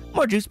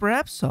 More juice,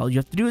 perhaps? All you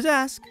have to do is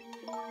ask.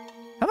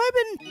 Have I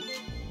been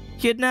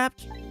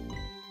kidnapped?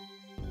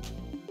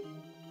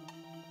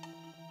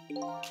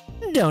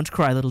 Don't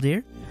cry, little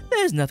dear.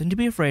 There's nothing to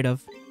be afraid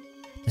of.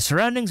 The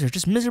surroundings are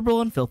just miserable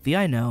and filthy,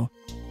 I know.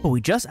 But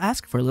we just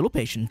ask for a little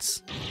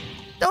patience.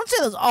 Don't say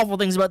those awful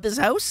things about this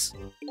house.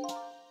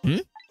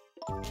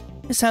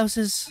 This house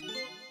is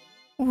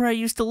where I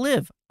used to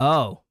live.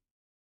 Oh.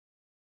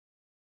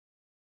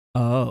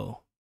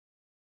 Oh.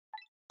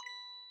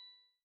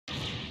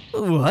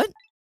 What?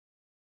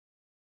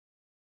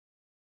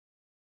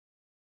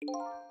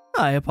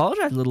 I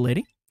apologize, little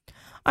lady.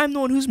 I'm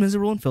the one who's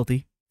miserable and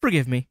filthy.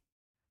 Forgive me.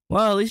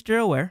 Well, at least you're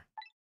aware.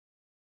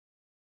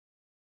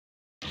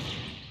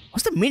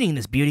 What's the meaning of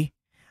this, beauty?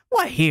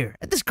 Why here,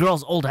 at this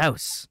girl's old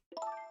house?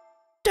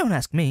 Don't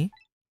ask me.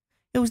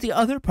 It was the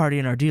other party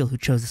in our deal who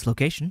chose this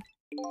location.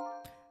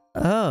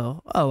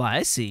 Oh,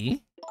 I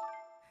see.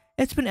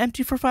 It's been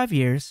empty for 5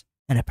 years,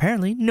 and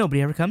apparently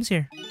nobody ever comes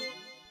here.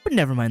 But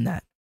never mind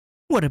that.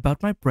 What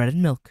about my bread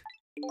and milk?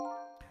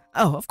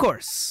 Oh, of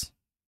course.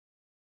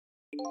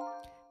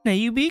 Now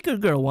you be a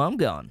good girl while I'm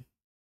gone.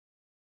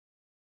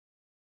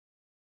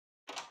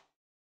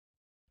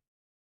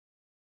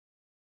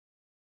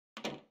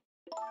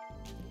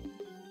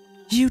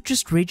 You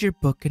just read your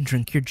book and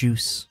drink your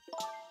juice.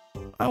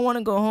 I want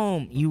to go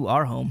home. You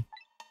are home.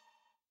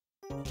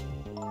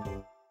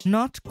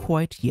 Not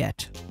quite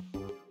yet.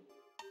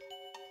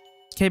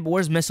 Okay, but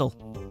where's Missile?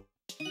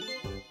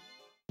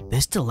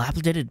 This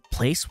dilapidated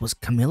place was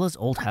Camilla's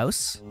old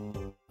house?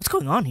 What's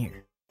going on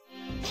here?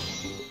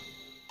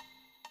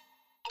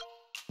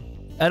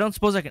 I don't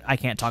suppose I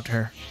can't talk to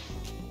her.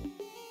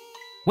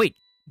 Wait,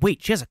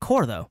 she has a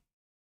core though.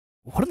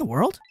 What in the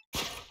world?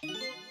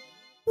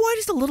 Why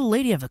does the little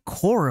lady have the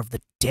core of the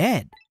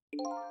dead?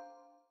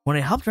 When I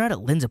helped her out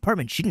at Lynn's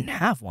apartment, she didn't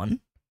have one.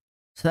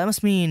 So that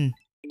must mean...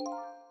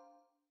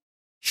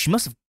 she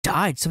must have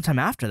died sometime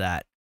after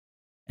that.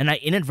 And I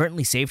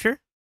inadvertently saved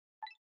her?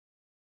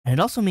 And it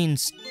also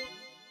means...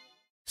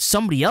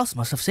 somebody else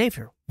must have saved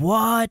her.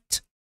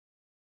 What?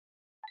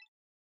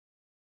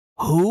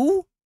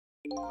 Who?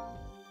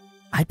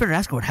 I'd better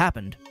ask her what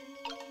happened.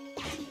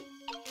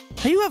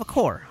 Hey, you have a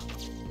core.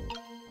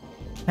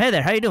 Hey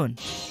there, how you doing?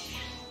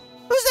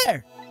 Who's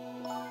there?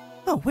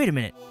 Oh, wait a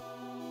minute.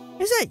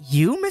 Is that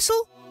you,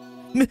 Missile?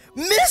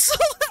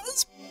 Missile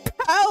has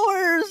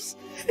powers!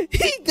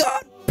 He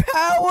got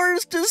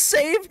powers to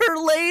save her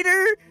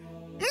later?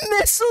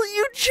 Missile,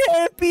 you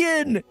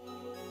champion!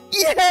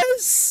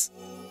 Yes!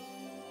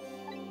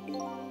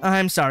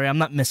 I'm sorry, I'm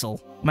not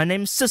Missile. My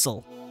name's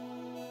Sissel.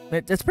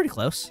 That's pretty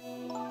close.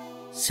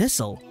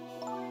 Sissel?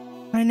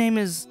 My name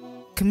is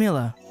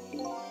Camilla.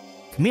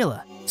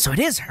 Camilla? So it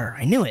is her,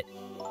 I knew it.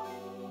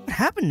 What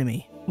happened to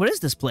me? What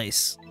is this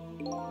place?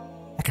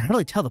 I can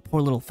hardly tell the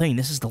poor little thing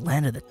this is the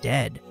land of the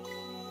dead.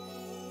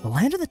 The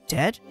land of the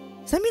dead?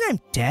 Does that mean I'm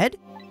dead?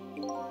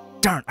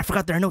 Darn, I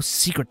forgot there are no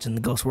secrets in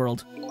the ghost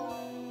world.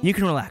 You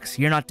can relax,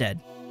 you're not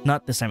dead.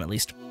 Not this time at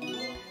least.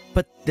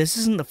 But this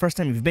isn't the first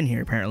time you've been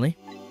here, apparently.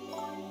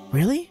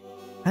 Really?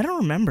 I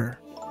don't remember.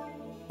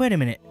 Wait a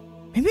minute.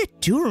 Maybe I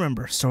do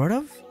remember, sort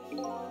of.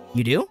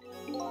 You do?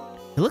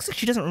 It looks like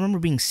she doesn't remember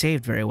being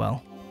saved very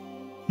well.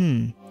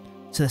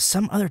 So there's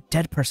some other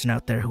dead person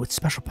out there with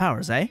special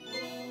powers, eh?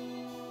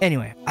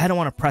 Anyway, I don't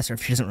want to press her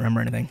if she doesn't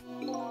remember anything.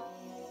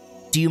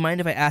 Do you mind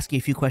if I ask you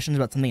a few questions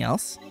about something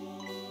else?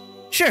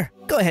 Sure,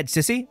 go ahead,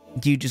 Sissy.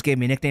 You just gave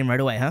me a nickname right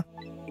away, huh?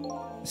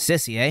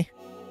 Sissy, eh?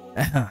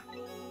 Uh-huh.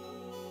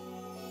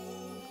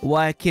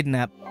 Why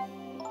kidnap?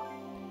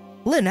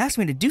 Lynn asked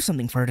me to do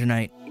something for her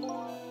tonight.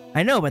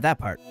 I know about that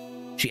part.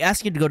 She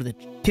asked you to go to the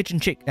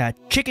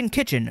chicken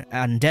kitchen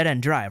on Dead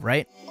End Drive,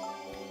 right?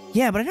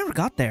 Yeah, but I never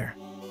got there.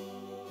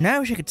 Now I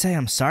wish I could say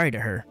I'm sorry to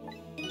her.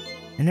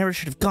 I never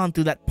should have gone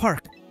through that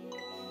park.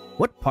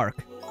 What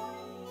park?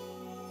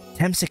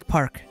 Temsic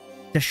Park.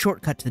 The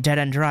shortcut to the Dead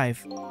End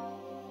Drive.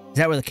 Is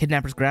that where the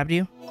kidnappers grabbed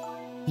you?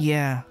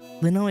 Yeah,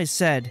 Lynn always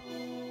said.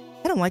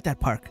 I don't like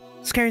that park.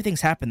 Scary things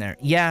happen there.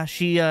 Yeah,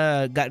 she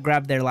got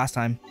grabbed there last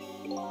time.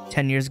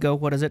 10 years ago,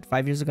 what is it?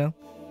 5 years ago?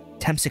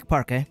 Temsic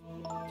Park, eh?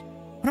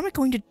 What am I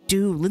going to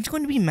do? Lynn's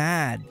going to be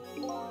mad.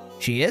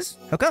 She is?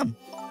 How come?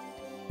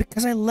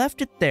 Because I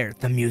left it there,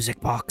 the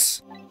music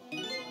box.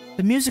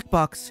 The music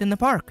box in the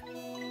park.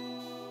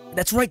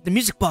 That's right, the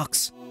music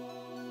box.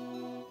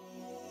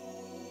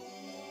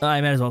 I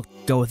might as well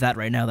go with that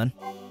right now, then.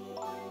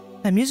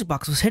 That music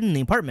box was hidden in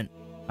the apartment.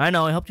 I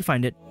know, I helped you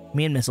find it.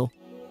 Me and Missile.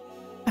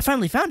 I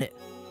finally found it.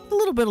 With a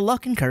little bit of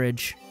luck and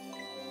courage.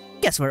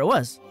 Guess where it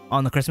was?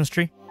 On the Christmas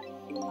tree?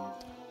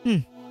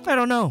 I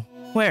don't know.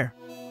 Where?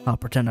 I'll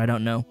pretend I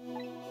don't know.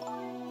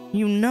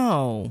 You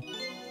know.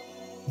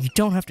 You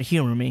don't have to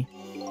humor me.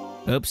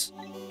 Oops.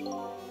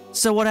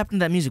 So what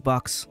happened to that music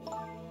box?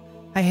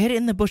 I hid it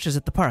in the bushes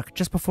at the park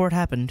just before it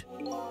happened.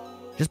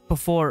 Just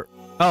before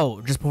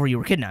you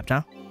were kidnapped,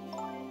 huh?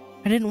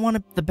 I didn't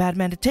want the bad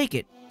man to take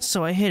it,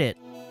 so I hid it.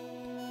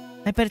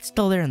 I bet it's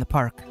still there in the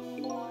park.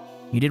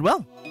 You did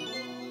well.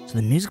 So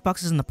the music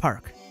box is in the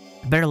park.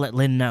 I better let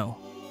Lynn know.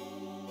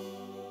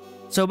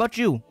 So about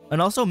you,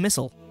 and also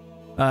Missile.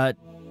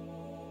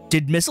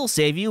 Did Missile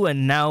save you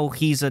and now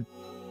he's a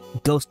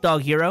ghost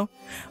dog hero?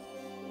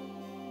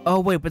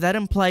 Oh wait, but that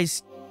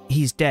implies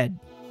he's dead.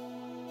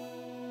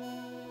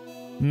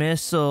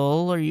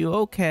 Missile, are you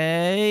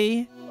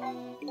okay?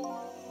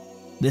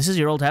 This is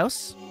your old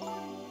house?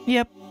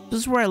 Yep, this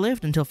is where I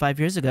lived until 5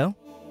 years ago.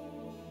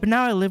 But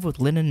now I live with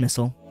Lynn and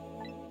Missile.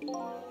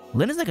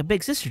 Lynn is like a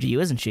big sister to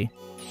you, isn't she?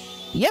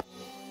 Yep,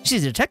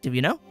 she's a detective,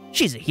 you know?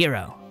 She's a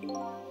hero.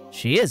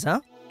 She is,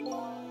 huh?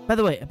 By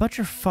the way, about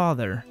your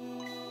father.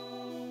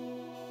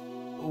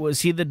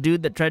 Was he the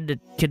dude that tried to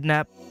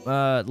kidnap,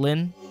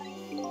 Lynn?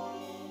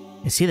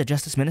 Is he the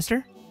Justice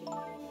Minister?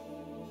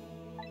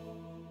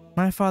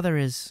 My father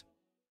is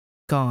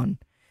gone.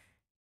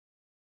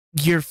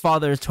 Your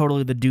father is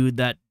totally the dude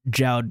that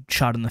Jowd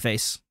shot in the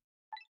face.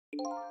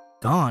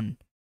 Gone?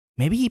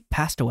 Maybe he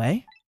passed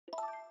away?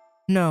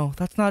 No,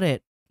 that's not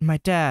it. My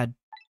dad.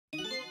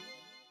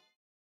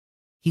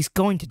 He's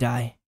going to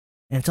die,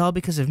 and it's all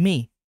because of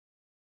me.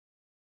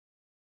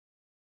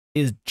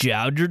 Is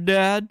Jowd your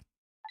dad?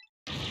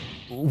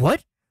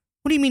 What?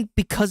 What do you mean,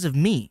 because of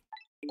me?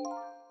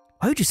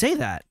 Why would you say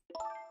that?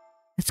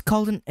 It's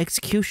called an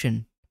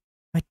execution.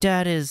 My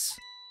dad is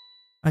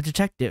a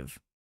detective.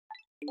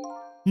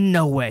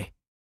 No way.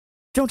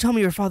 Don't tell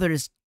me your father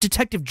is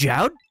Detective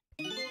Jowd?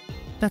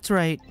 That's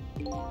right.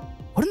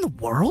 What in the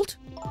world?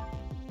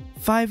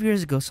 5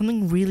 years ago,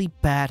 something really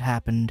bad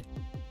happened.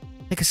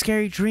 Like a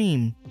scary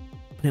dream.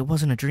 But it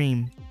wasn't a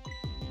dream.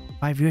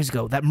 5 years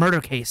ago, that murder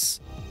case.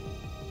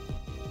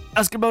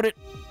 Ask about it.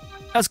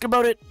 Ask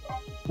about it.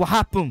 What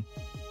happened?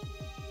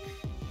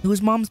 It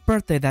was Mom's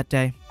birthday that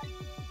day.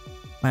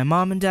 My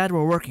mom and dad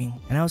were working,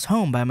 and I was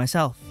home by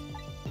myself.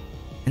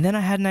 And then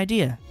I had an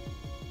idea.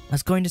 I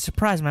was going to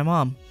surprise my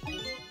mom.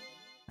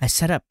 I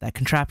set up that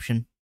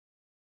contraption.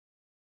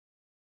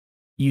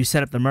 You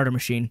set up the murder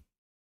machine.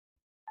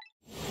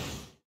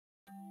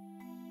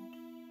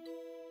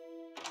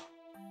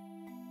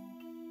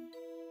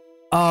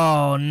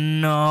 Oh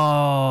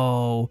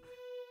no!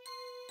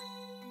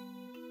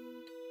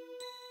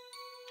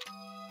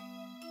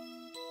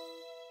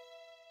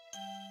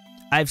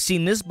 I've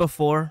seen this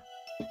before.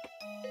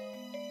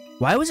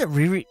 Why was it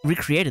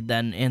recreated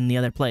then in the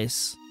other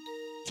place?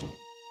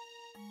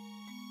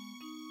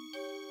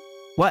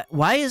 What?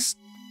 Why is...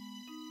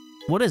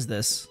 What is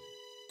this?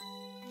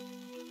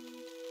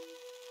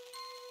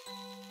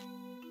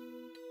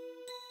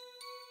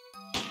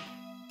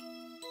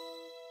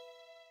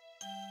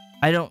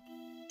 I don't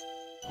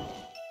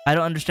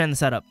understand the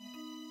setup.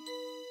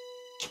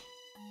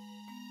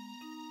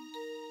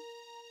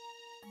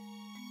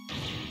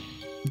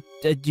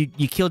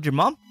 You killed your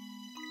mom?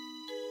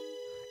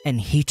 And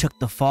he took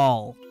the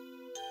fall.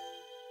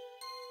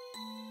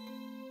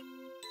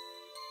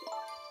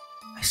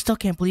 I still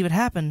can't believe it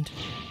happened.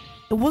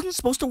 It wasn't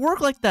supposed to work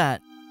like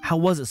that. How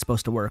was it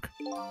supposed to work?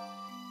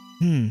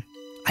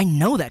 I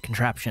know that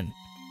contraption.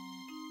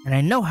 And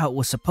I know how it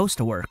was supposed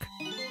to work.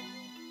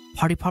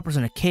 Party poppers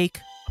and a cake,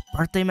 a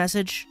birthday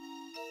message.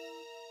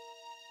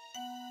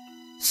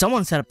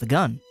 Someone set up the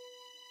gun.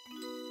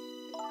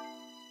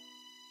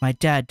 My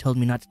dad told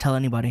me not to tell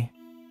anybody.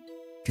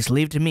 Just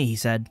leave it to me, he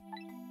said.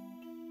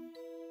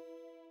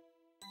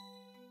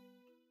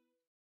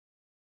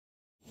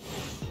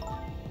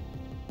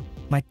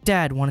 My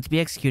dad wanted to be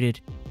executed.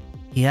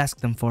 He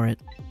asked them for it.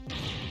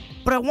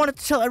 But I wanted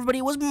to tell everybody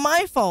it was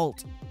my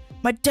fault.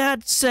 My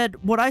dad said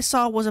what I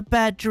saw was a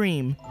bad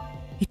dream.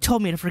 He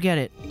told me to forget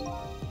it.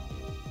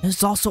 It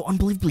was also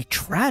unbelievably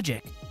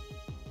tragic.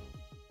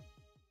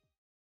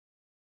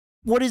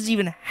 What is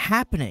even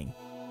happening?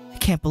 I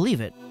can't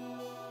believe it.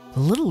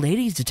 The little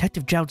lady is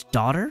Detective Jout's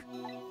daughter?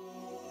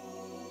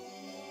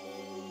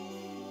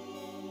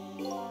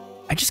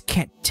 I just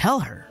can't tell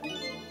her.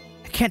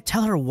 I can't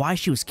tell her why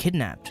she was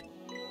kidnapped.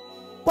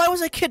 Why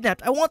was I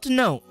kidnapped? I want to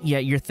know. Yeah,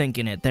 you're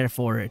thinking it,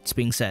 therefore it's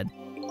being said.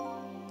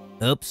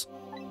 Oops.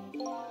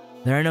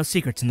 There are no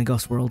secrets in the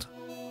ghost world.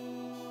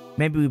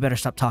 Maybe we better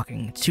stop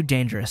talking. It's too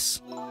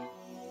dangerous.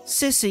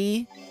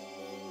 Sissy,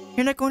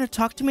 you're not going to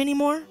talk to me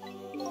anymore?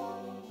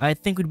 I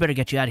think we'd better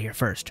get you out of here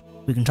first.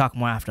 We can talk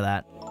more after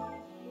that.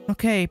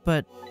 Okay,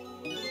 but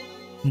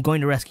I'm going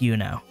to rescue you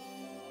now.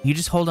 You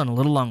just hold on a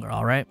little longer,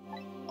 alright?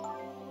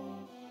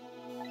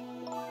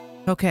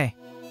 Okay,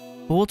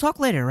 but we'll talk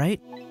later,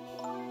 right?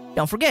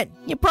 Don't forget,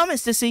 you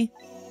promised, Sissy.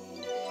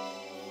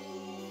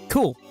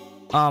 Cool.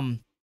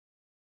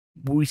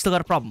 We still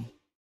got a problem.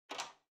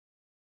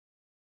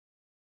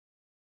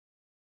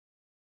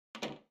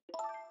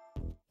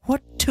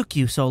 What took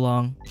you so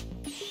long?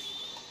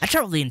 I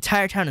traveled the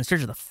entire town in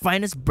search of the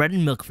finest bread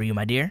and milk for you,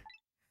 my dear.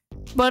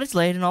 But it's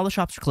late and all the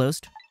shops are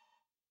closed.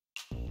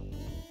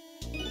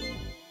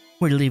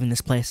 We're leaving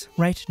this place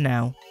right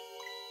now.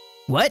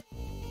 What?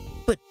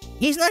 But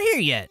he's not here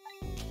yet.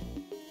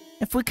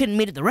 If we couldn't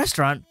meet at the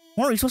restaurant,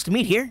 weren't we supposed to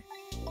meet here?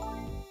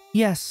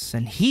 Yes,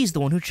 and he's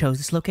the one who chose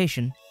this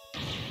location.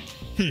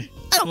 I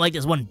don't like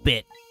this one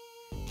bit.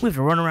 We have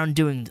to run around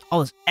doing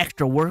all this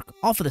extra work,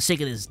 all for the sake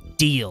of this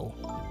deal.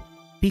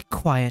 Be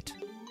quiet.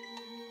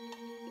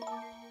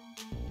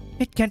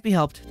 It can't be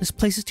helped. This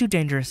place is too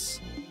dangerous.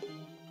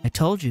 I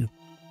told you,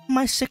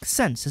 my sixth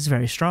sense is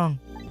very strong.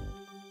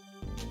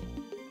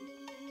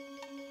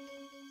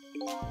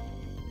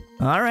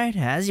 Alright,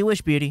 as you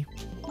wish, beauty.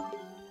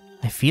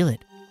 I feel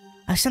it.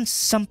 I sense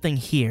something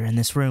here in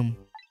this room.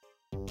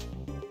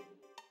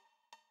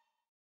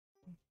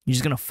 You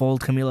just gonna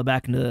fold Camila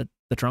back into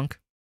the trunk?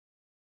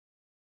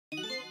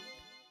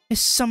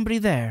 Is somebody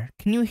there?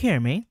 Can you hear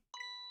me?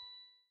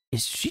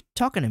 Is she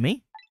talking to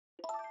me?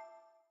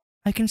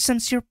 I can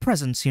sense your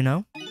presence, you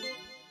know.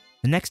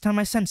 The next time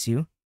I sense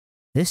you,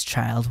 this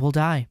child will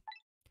die.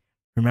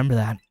 Remember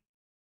that.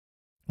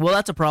 Well,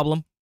 that's a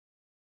problem.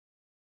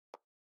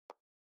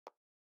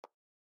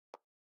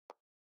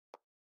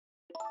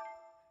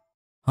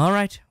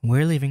 Alright,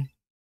 we're leaving.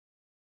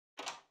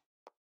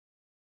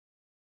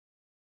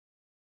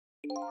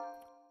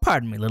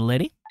 Pardon me, little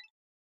lady.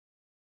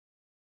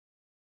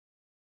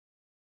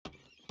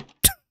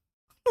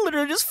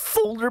 Literally just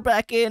fold her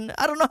back in.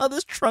 I don't know how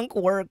this trunk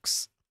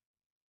works.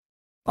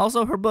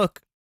 Also, her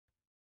book.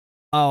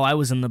 Oh, I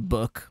was in the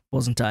book,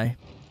 wasn't I?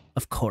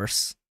 Of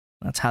course.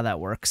 That's how that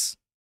works.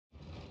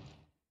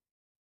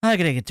 I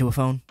gotta get to a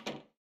phone.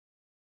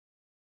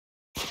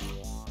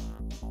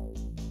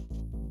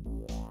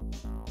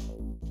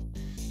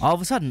 All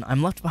of a sudden,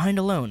 I'm left behind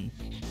alone.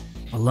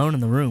 Alone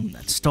in the room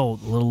that stole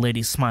the little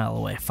lady's smile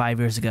away 5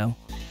 years ago.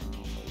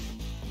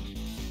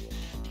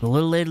 The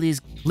little lady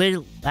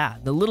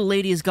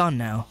is gone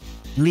now,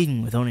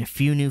 leaving with only a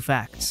few new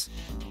facts.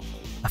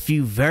 A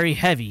few very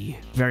heavy,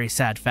 very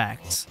sad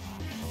facts.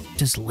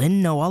 Does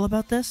Lynn know all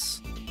about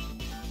this?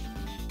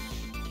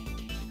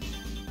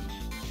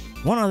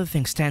 One other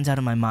thing stands out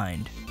in my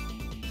mind.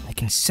 I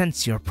can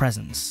sense your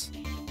presence.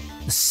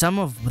 The sum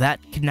of that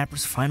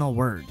kidnapper's final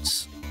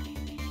words.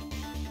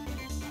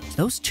 Do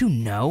those two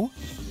know?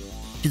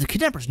 Do the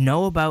kidnappers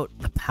know about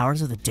the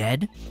powers of the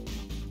dead?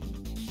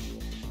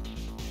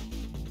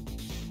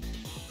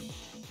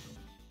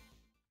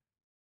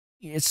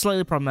 It's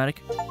slightly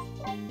problematic.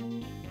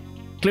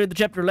 Cleared the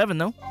chapter 11,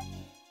 though.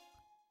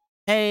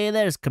 Hey,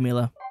 there's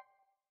Camila.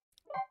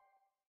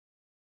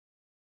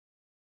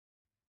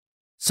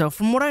 So,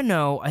 from what I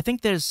know, I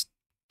think there's,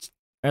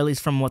 or at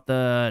least from what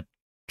the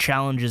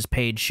challenges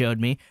page showed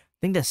me, I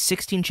think there's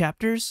 16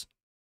 chapters.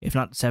 if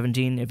not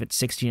 17, if it's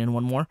 16 and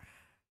one more.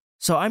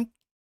 So I'm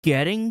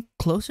getting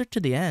closer to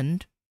the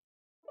end.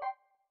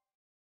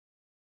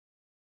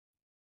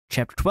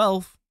 Chapter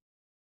 12,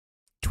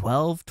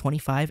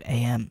 12:25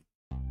 a.m.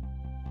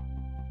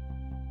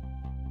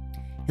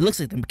 It looks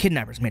like the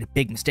kidnappers made a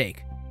big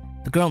mistake.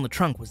 The girl in the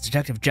trunk was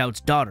Detective Joud's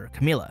daughter,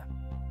 Camilla,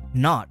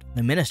 not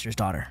the minister's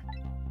daughter.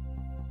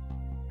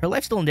 Her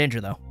life's still in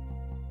danger, though.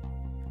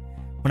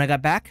 When I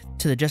got back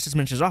to the Justice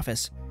Minister's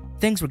office,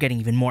 things were getting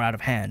even more out of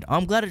hand.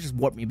 I'm glad it just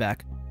warped me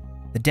back.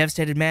 The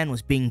devastated man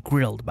was being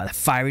grilled by the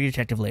fiery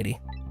detective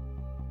lady.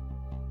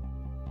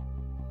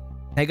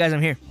 Hey guys,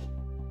 I'm here.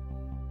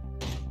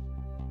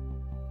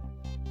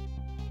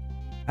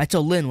 I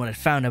told Lynn what I'd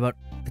found about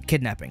the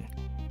kidnapping,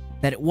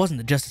 that it wasn't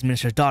the Justice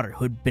Minister's daughter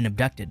who had been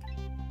abducted,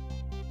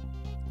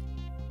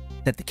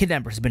 that the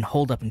kidnappers had been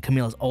holed up in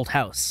Camilla's old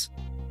house,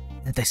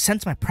 that they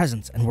sensed my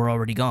presence and were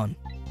already gone.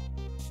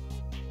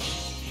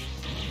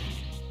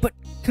 But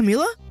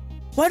Camilla?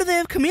 Why do they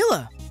have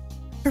Camilla?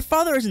 Her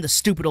father isn't the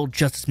stupid old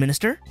Justice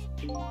Minister.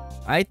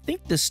 I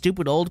think the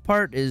stupid old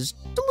part is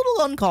a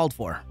little uncalled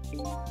for.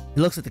 It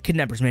looks like the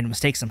kidnappers made a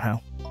mistake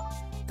somehow.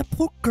 The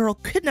poor girl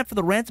kidnapped for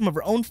the ransom of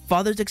her own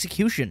father's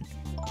execution.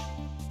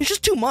 It's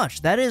just too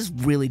much. That is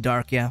really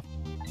dark, yeah.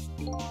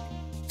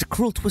 It's a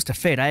cruel twist of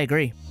fate, I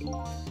agree.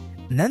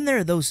 And then there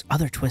are those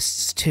other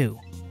twists, too.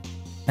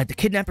 Like the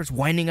kidnappers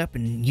winding up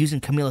and using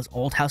Camilla's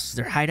old house as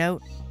their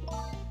hideout.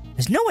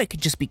 There's no way it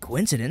could just be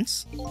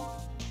coincidence.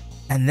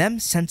 And them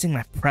sensing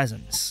my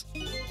presence.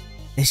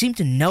 They seem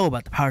to know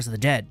about the powers of the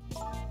dead.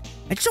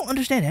 I just don't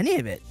understand any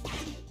of it.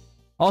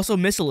 Also,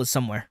 Missile is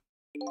somewhere.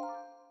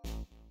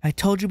 I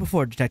told you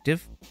before,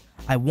 Detective.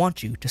 I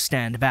want you to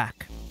stand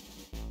back.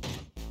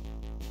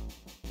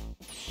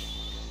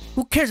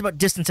 Who cares about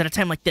distance at a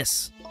time like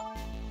this?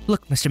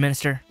 Look, Mr.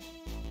 Minister.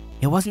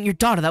 It wasn't your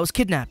daughter that was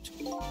kidnapped.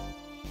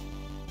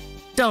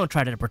 Don't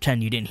try to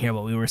pretend you didn't hear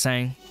what we were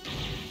saying.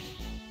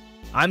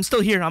 I'm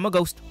still here. I'm a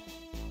ghost.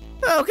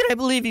 How can I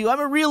believe you? I'm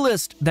a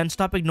realist. Then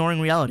stop ignoring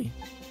reality.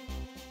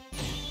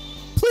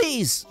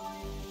 Please.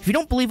 If you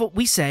don't believe what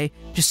we say,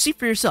 just see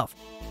for yourself.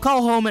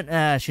 Call home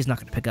and... she's not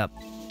going to pick up.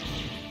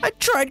 I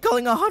tried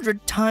calling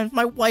 100 times.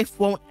 My wife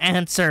won't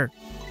answer.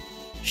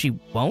 She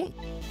won't?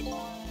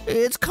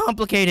 It's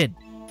complicated.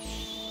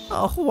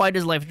 Oh, why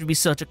does life have to be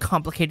such a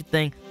complicated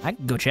thing? I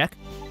can go check.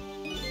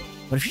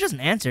 But if she doesn't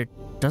answer,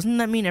 doesn't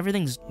that mean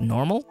everything's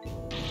normal?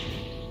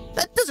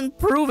 That doesn't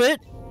prove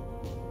it.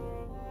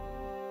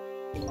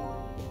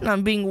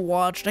 I'm being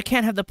watched. I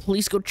can't have the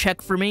police go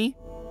check for me.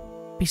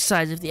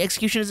 Besides, if the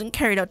execution isn't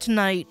carried out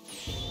tonight,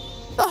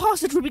 the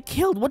hostage would be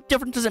killed. What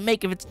difference does it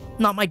make if it's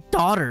not my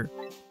daughter?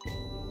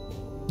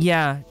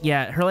 Yeah,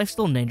 her life's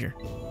still in danger.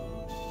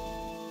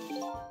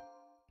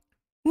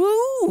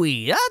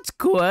 Woo-wee, that's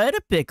quite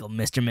a pickle,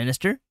 Mr.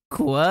 Minister.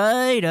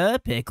 Quite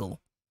a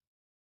pickle.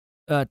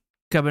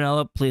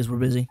 Cabanela, please, we're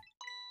busy.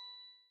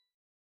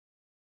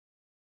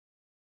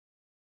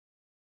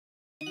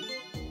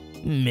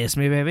 Miss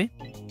me, baby?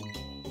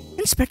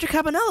 Inspector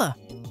Cabanela!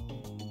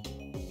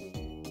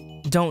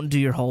 Don't do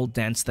your whole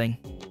dance thing.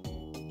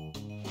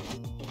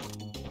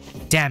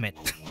 Damn it.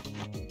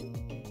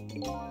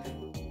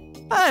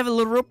 I have a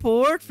little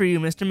report for you,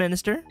 Mr.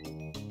 Minister.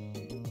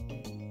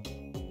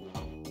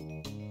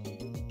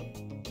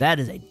 That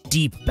is a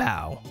deep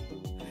bow.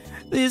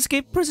 The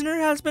escaped prisoner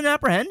has been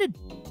apprehended.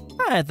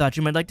 I thought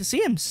you might like to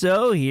see him,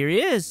 so here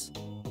he is.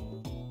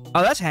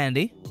 Oh, that's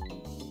handy.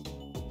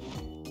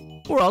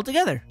 We're all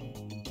together.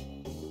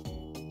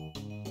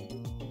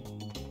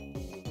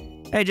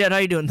 Hey, Jed, how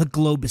you doing? The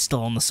globe is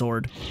still on the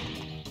sword.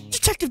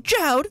 Detective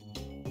Joud!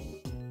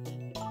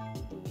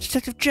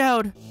 Detective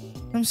Joud,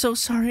 I'm so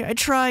sorry. I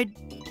tried.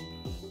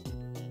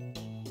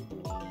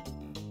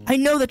 I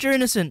know that you're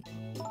innocent.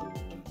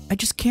 I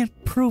just can't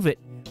prove it.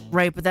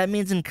 Right, but that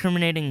means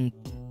incriminating,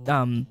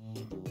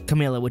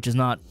 Camilla, which is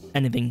not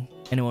anything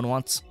anyone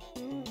wants.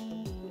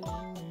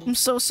 I'm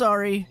so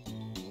sorry.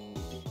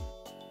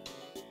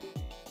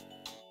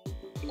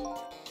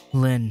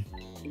 Lynn,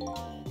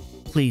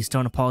 please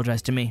don't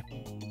apologize to me.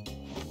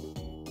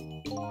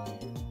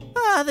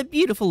 Ah, the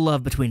beautiful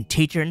love between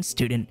teacher and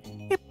student.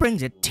 It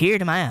brings a tear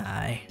to my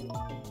eye.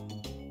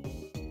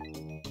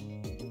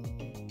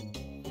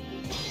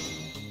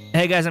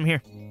 Hey guys, I'm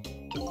here.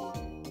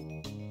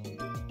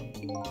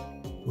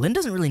 Lynn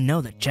doesn't really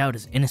know that Joud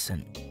is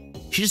innocent.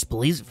 She just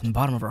believes it from the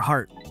bottom of her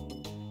heart.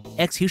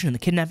 Execution and the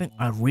kidnapping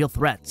are real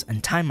threats,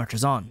 and time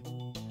marches on.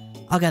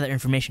 I'll gather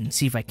information and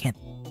see if I can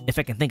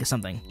think of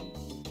something.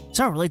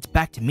 So it relates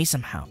back to me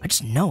somehow. I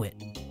just know it.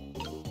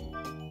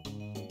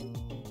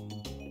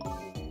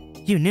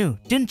 You knew,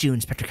 didn't you,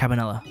 Inspector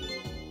Cabanela?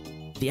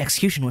 The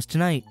execution was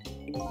tonight.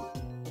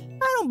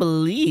 I don't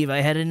believe I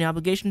had any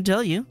obligation to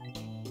tell you.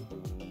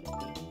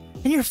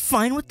 And you're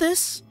fine with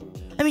this?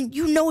 I mean,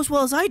 you know as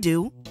well as I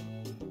do.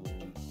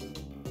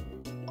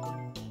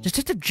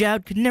 Detective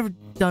Joud could never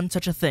have done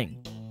such a thing.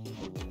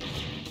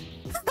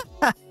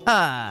 Ha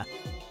ha!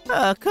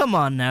 Oh, come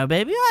on now,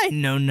 baby. I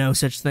know no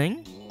such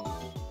thing.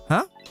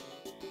 Huh?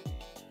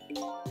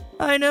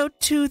 I know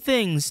 2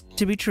 things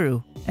to be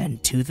true,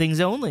 and 2 things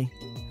only.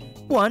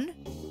 1,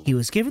 he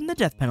was given the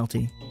death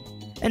penalty.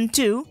 And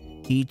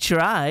 2, he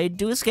tried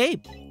to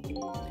escape.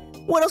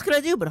 What else could I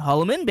do but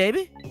haul him in,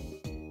 baby?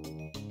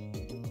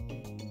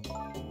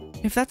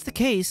 If that's the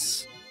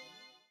case,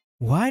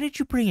 why did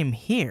you bring him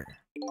here?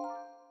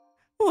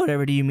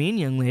 Whatever do you mean,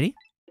 young lady?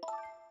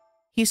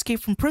 He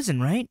escaped from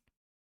prison, right?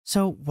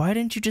 So why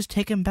didn't you just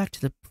take him back to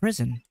the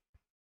prison?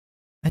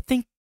 I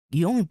think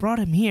you only brought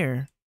him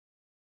here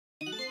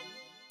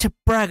to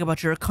brag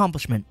about your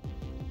accomplishment.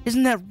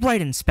 Isn't that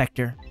right,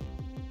 Inspector?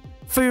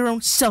 For your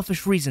own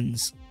selfish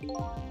reasons.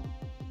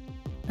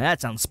 That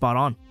sounds spot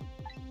on.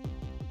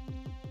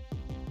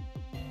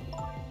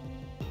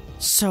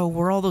 So,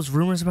 were all those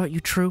rumors about you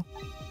true?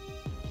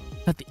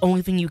 That the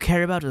only thing you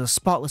care about is a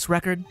spotless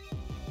record?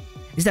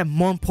 Is that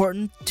more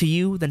important to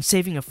you than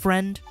saving a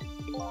friend?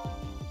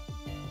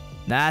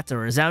 That's a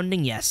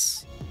resounding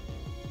yes.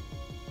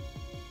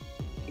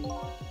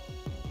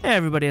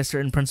 Everybody has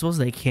certain principles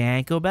they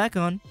can't go back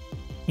on,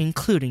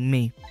 including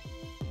me.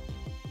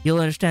 You'll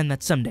understand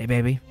that someday,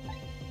 baby.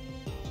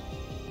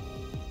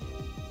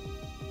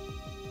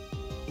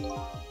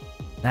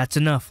 That's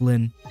enough,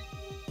 Lynn.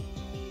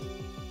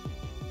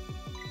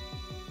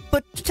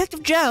 But,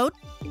 Detective Jowd...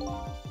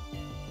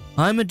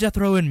 I'm a death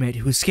row inmate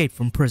who escaped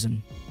from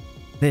prison.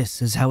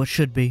 This is how it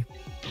should be.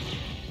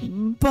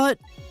 But...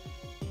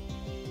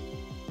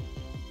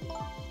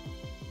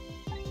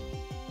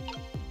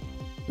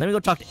 let me go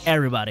talk to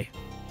everybody.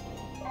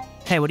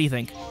 Hey, what do you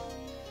think?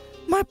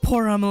 My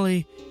poor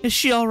Amelie. Is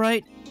she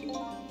alright?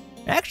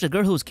 Actually, the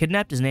girl who was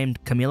kidnapped is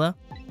named Camila.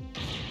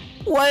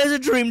 Why is a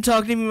dream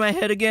talking to me in my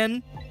head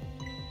again?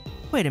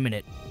 Wait a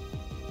minute.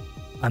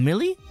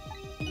 Amelie?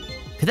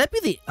 Could that be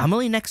the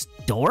Amelie next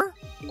door?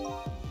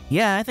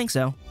 Yeah, I think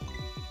so.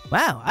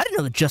 Wow, I didn't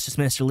know the Justice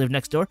Minister lived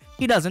next door.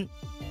 He doesn't.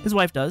 His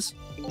wife does.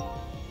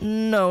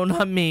 No,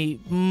 not me.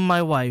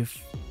 My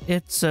wife.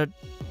 It's,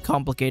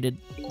 complicated.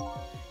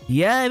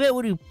 Yeah, I bet it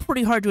would be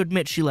pretty hard to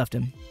admit she left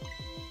him.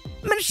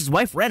 The minister's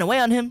wife ran away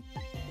on him.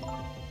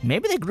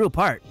 Maybe they grew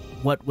apart,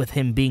 what with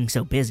him being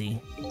so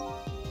busy.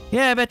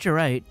 Yeah, I bet you're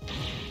right.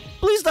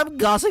 Please stop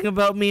gossiping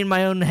about me in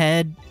my own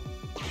head.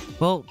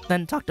 Well,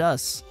 then talk to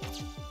us.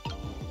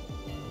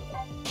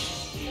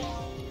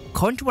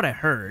 According to what I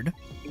heard,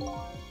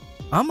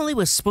 Amelie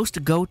was supposed to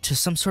go to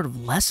some sort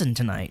of lesson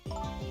tonight.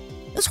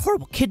 Those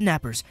horrible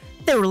kidnappers,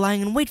 they were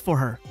lying in wait for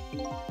her.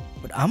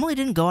 But Amelie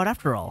didn't go out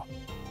after all.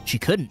 She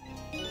couldn't.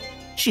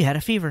 She had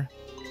a fever.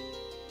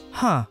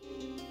 Huh.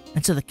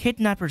 And so the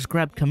kidnappers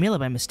grabbed Camila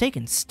by mistake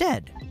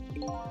instead.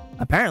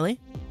 Apparently,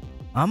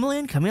 Amelie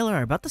and Camila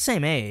are about the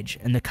same age,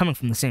 and they're coming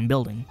from the same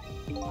building.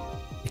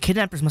 The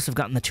kidnappers must have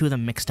gotten the 2 of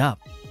them mixed up.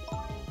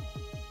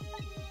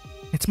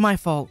 It's my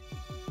fault.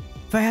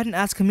 If I hadn't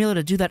asked Camila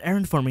to do that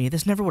errand for me,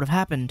 this never would have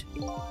happened.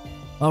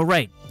 Oh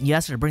right, you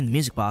asked her to bring the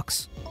music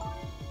box.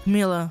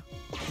 Camila...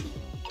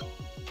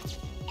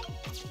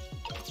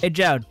 Hey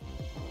Jowd,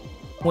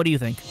 what do you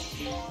think?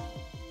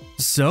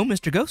 So,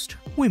 Mr. Ghost,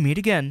 we meet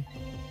again.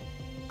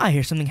 I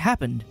hear something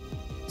happened.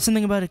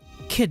 Something about a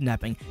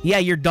kidnapping. Yeah,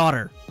 your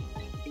daughter.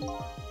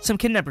 Some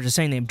kidnappers are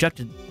saying they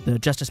abducted the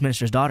Justice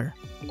Minister's daughter.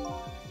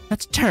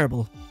 That's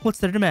terrible. What's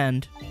their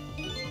demand?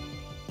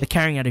 The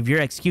carrying out of your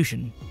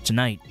execution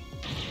tonight.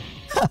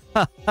 Ha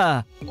ha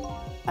ha!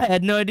 I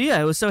had no idea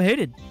I was so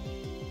hated.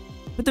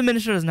 But the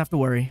minister doesn't have to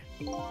worry.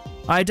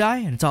 I die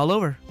and it's all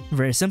over.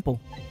 Very simple.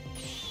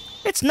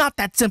 It's not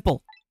that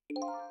simple!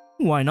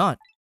 Why not?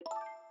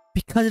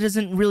 Because it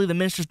isn't really the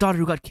minister's daughter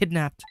who got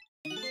kidnapped.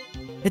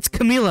 It's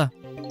Camila.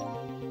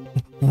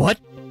 What?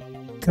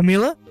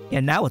 Camila?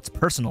 Yeah, now it's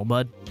personal,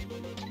 bud.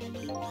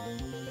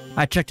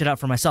 I checked it out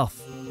for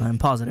myself. I'm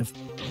positive.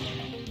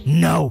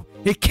 No,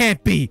 it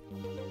can't be!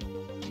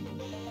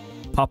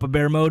 Papa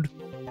Bear mode.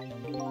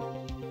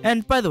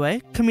 And by the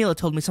way, Camila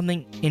told me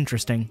something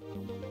interesting.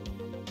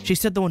 She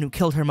said the one who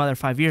killed her mother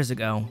 5 years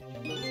ago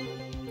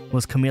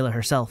was Camila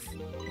herself.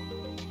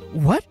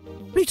 What?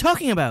 What are you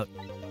talking about?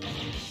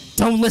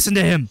 Don't listen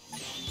to him!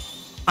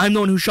 I'm the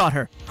one who shot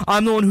her.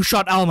 I'm the one who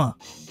shot Alma.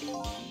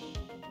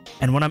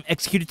 And when I'm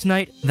executed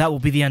tonight, that will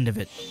be the end of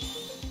it.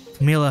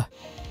 Camila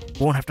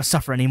won't have to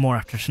suffer anymore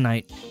after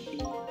tonight.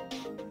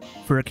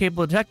 For a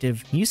capable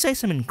detective, you say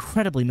some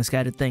incredibly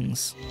misguided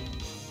things.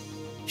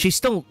 She's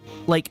still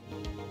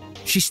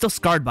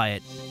scarred by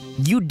it.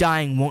 You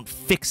dying won't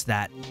fix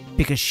that,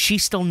 because she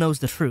still knows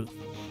the truth.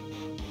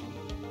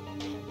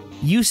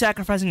 You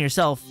sacrificing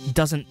yourself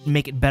doesn't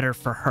make it better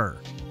for her.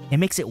 It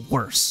makes it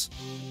worse.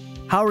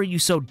 How are you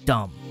so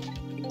dumb?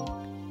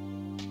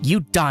 You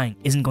dying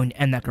isn't going to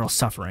end that girl's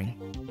suffering.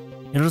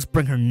 It'll just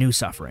bring her new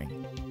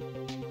suffering.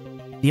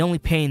 The only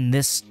pain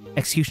this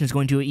execution is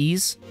going to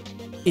ease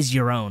is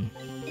your own.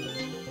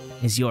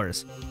 Is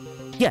yours.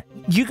 Yeah,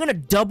 you're gonna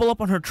double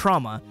up on her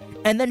trauma,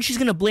 and then she's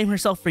gonna blame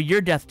herself for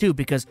your death too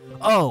because,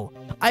 oh,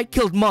 I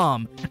killed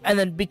mom, and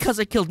then because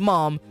I killed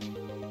mom,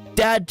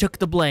 dad took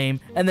the blame,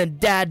 and then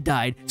dad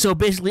died, so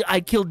basically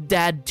I killed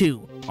dad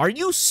too. Are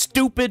you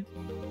stupid?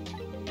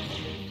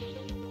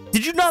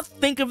 Did you not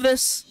think of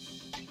this?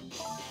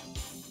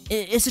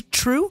 Is it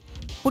true?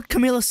 What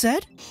Camilla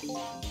said?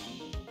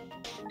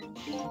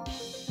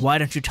 Why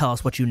don't you tell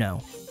us what you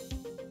know?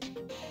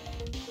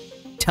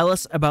 Tell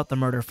us about the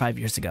murder 5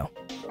 years ago.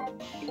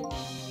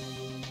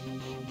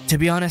 To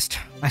be honest,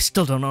 I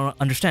still don't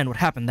understand what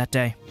happened that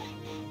day.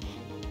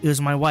 It was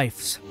my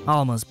wife's,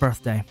 Alma's,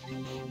 birthday.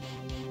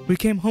 We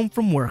came home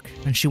from work,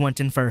 and she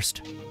went in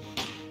first.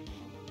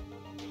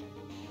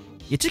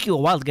 It took you a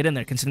while to get in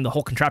there, considering the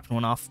whole contraption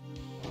went off.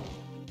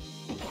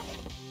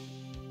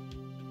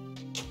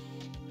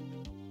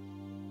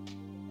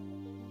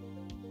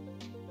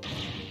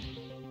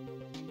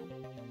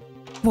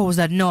 What was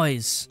that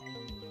noise?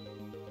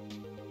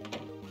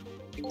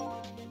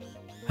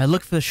 I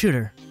looked for the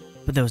shooter,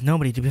 but there was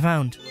nobody to be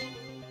found.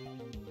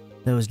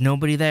 There was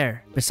nobody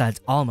there besides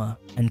Alma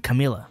and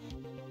Camila,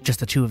 just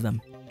the two of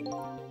them.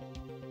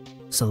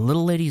 So the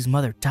little lady's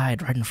mother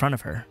died right in front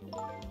of her.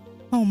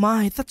 Oh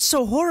my, that's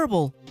so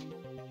horrible!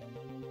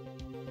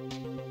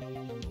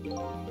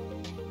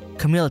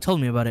 Camila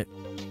told me about it.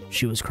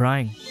 She was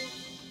crying.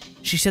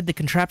 She said the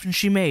contraption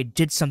she made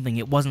did something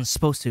it wasn't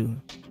supposed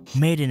to.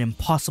 Made an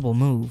impossible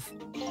move.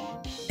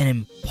 An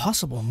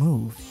impossible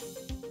move?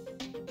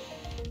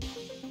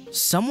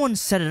 Someone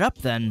set it up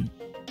then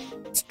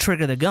to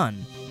trigger the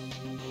gun.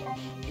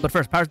 But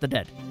first, Powers of the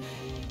Dead.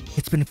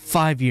 It's been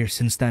 5 years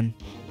since then.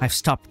 I've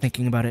stopped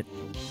thinking about it.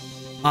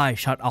 I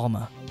shot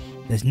Alma.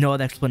 There's no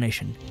other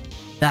explanation.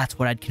 That's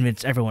what I'd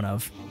convinced everyone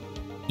of.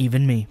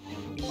 Even me.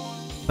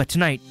 But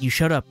tonight, you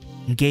showed up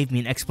and gave me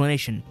an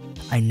explanation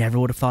I never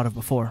would have thought of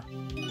before.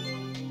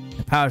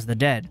 The powers of the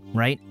dead,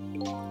 right?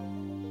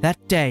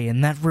 That day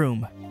in that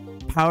room,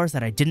 powers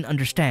that I didn't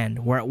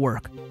understand were at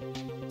work.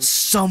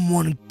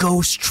 Someone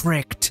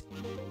ghost-tricked!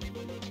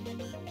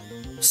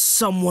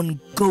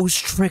 Someone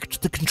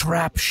ghost-tricked the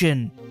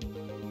contraption!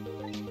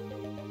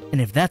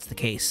 And if that's the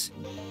case,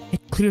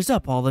 it clears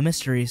up all the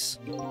mysteries.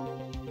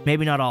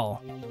 Maybe not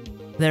all.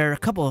 There are a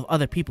couple of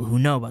other people who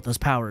know about those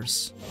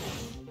powers.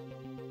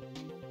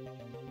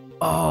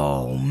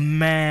 Oh,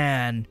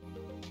 man.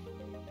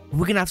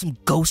 We're gonna have some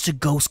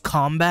ghost-to-ghost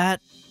combat?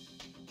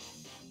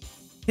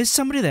 Is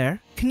somebody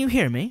there? Can you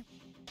hear me?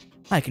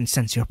 I can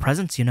sense your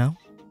presence, you know.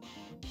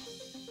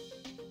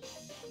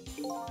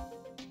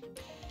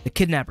 The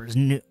kidnappers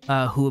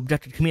who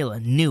abducted Camila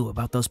knew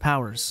about those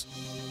powers.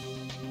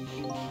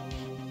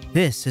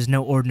 This is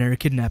no ordinary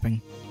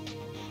kidnapping.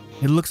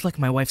 It looks like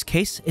my wife's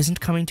case isn't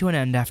coming to an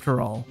end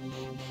after all.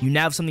 You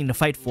now have something to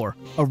fight for,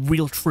 a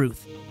real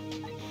truth.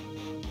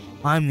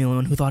 I'm the only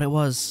one who thought it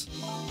was.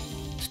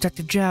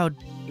 Detective Jowd.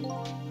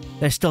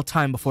 There's still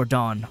time before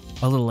dawn,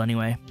 a little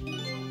anyway.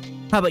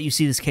 How about you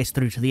see this case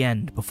through to the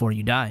end before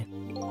you die?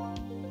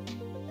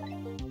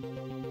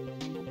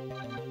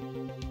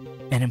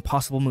 An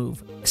impossible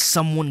move.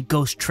 Someone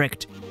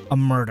ghost-tricked a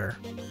murder.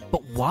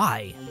 But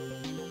why?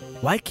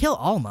 Why kill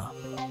Alma?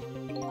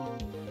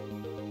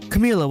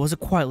 Camila was a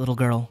quiet little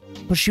girl,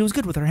 but she was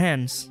good with her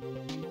hands.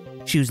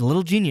 She was a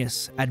little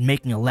genius at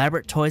making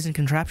elaborate toys and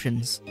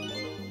contraptions.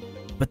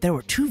 But there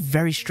were two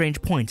very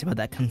strange points about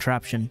that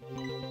contraption.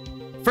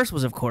 First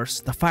was, of course,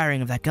 the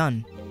firing of that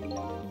gun.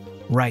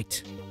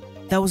 Right.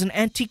 That was an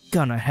antique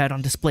gun I had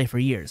on display for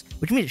years,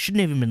 which means it shouldn't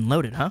have even been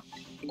loaded, huh?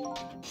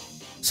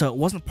 So it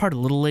wasn't part of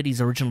the little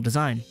lady's original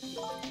design.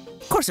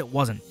 Of course it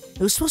wasn't. It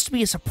was supposed to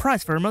be a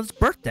surprise for her mother's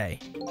birthday.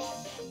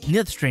 And the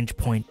other strange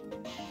point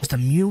was the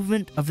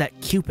movement of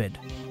that Cupid.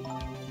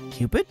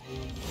 Cupid?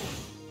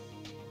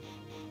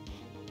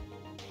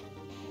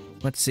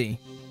 Let's see.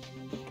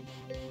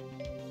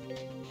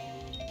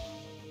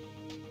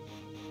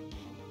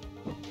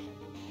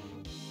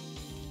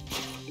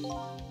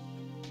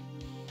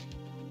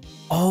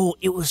 Oh,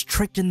 it was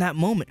tricked in that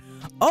moment.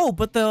 Oh,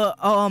 but the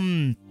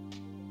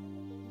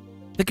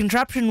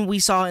contraption we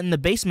saw in the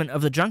basement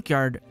of the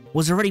junkyard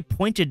was already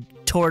pointed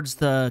towards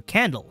the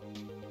candle.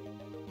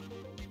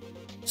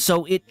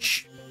 So it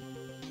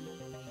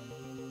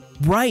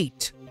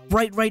Right.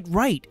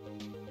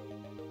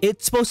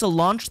 It's supposed to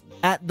launch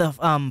at the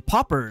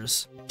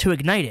poppers to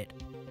ignite it.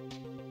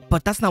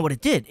 But that's not what it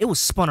did. It was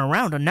spun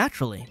around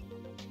unnaturally.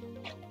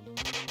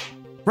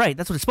 Right,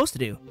 that's what it's supposed to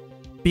do.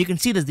 But you can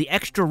see there's the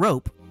extra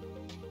rope.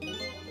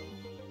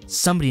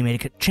 Somebody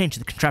made a change to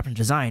the contraption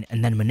design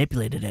and then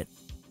manipulated it.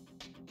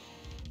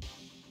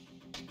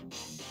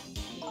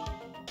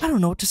 I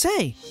don't know what to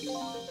say.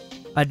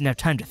 I didn't have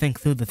time to think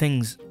through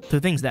things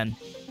then.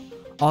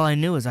 All I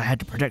knew is I had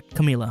to protect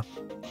Camila.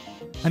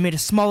 I made a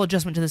small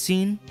adjustment to the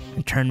scene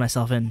and turned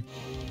myself in.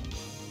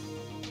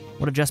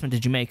 What adjustment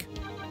did you make?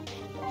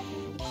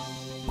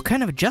 What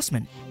kind of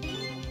adjustment?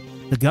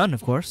 The gun,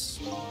 of course.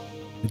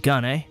 The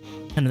gun, eh?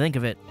 Time to think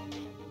of it.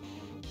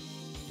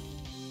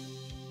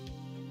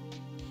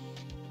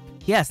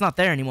 Yeah, it's not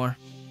there anymore.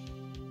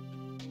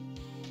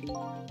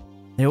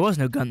 There was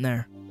no gun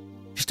there.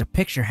 Just a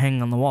picture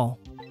hanging on the wall.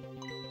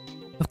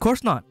 Of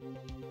course not.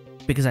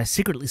 Because I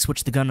secretly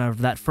switched the gun out of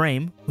that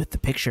frame with the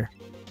picture.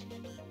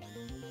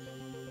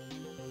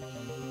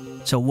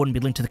 So it wouldn't be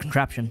linked to the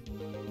contraption.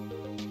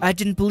 I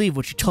didn't believe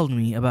what she told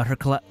me about her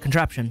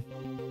contraption.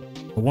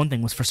 But one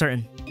thing was for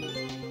certain.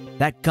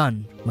 That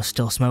gun was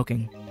still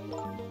smoking.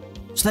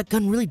 So that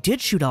gun really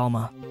did shoot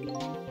Alma.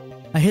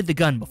 I hid the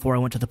gun before I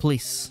went to the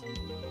police.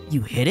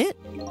 You hid it?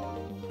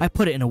 I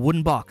put it in a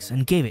wooden box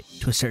and gave it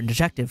to a certain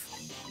detective.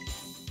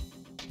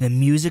 The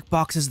music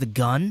box is the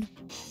gun?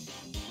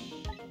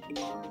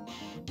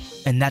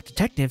 And that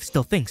detective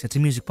still thinks it's a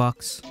music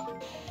box.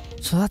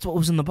 So that's what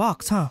was in the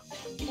box, huh?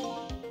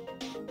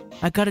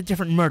 I got a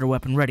different murder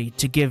weapon ready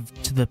to give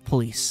to the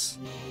police.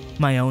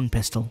 My own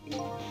pistol.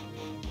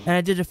 And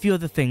I did a few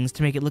other things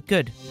to make it look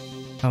good.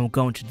 I won't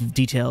go into the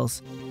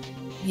details.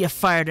 You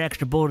fired an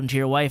extra bullet into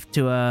your wife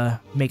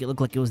to make it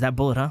look like it was that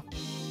bullet, huh?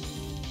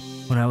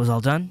 When I was all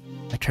done,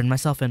 I turned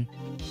myself in.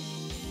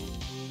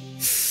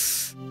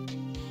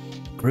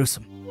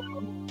 Gruesome.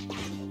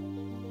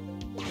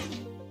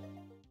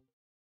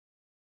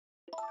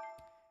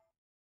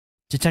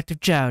 Detective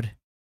Jowd,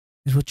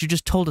 is what you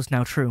just told us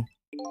now true?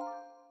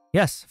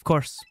 Yes, of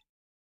course.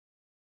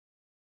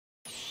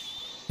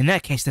 In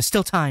that case, there's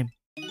still time.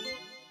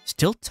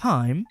 Still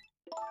time?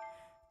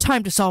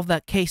 Time to solve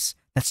that case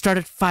that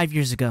started 5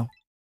 years ago.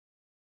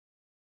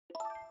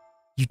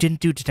 You didn't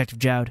do it, Detective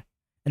Jowd.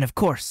 And of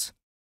course,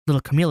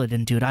 little Camilla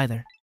didn't do it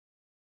either.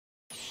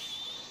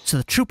 So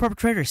the true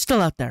perpetrator is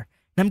still out there,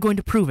 and I'm going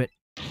to prove it.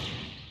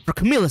 For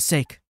Camilla's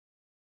sake.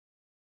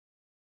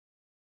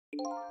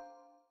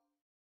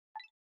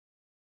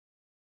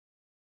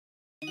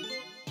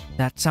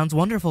 That sounds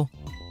wonderful.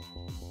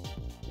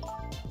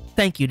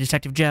 Thank you,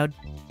 Detective Jowd.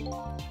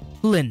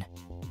 Lynn,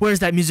 where's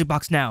that music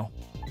box now?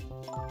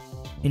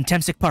 In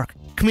Temsic Park.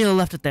 Camilla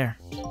left it there.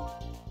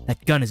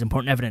 That gun is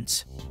important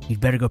evidence. You'd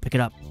better go pick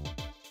it up.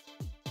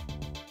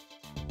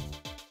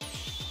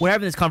 We're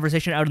having this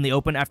conversation out in the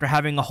open after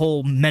having a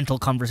whole mental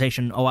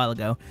conversation a while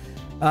ago.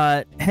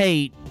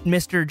 Hey,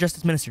 Mr.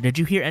 Justice Minister, did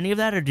you hear any of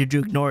that, or did you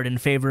ignore it in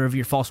favor of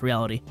your false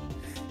reality?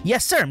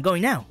 Yes, sir, I'm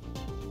going now.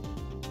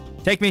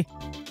 Take me.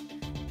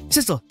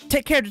 Sissel,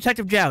 take care of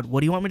Detective Jowd. What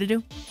do you want me to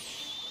do?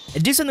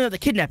 Do something about the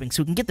kidnapping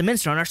so we can get the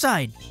minister on our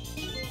side.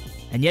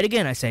 And yet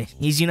again, I say,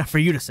 easy enough for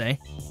you to say.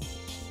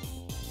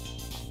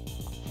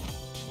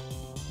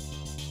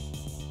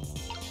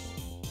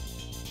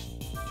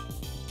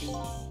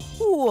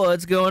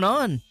 What's going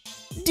on?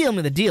 Deal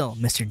me the deal,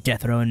 Mr.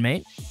 Death Row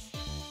inmate.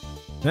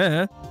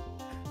 A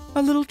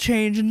little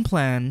change in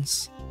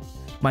plans.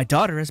 My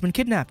daughter has been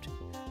kidnapped.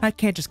 I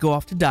can't just go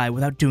off to die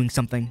without doing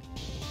something.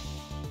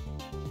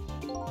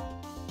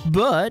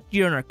 But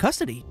you're in our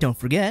custody, don't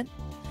forget.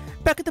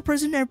 Back at the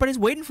prison, everybody's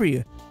waiting for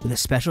you, with a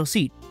special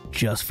seat,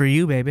 just for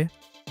you, baby.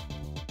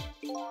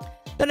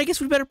 Then I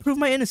guess we'd better prove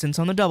my innocence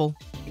on the double.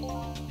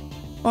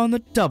 On the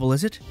double,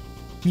 is it?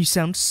 You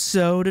sound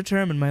so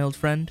determined, my old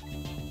friend.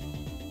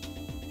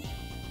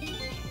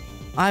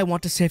 I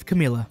want to save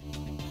Camilla,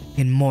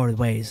 in more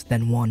ways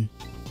than one.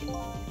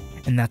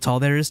 And that's all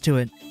there is to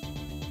it.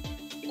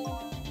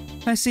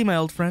 I see, my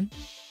old friend.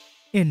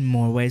 In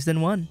more ways than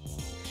one.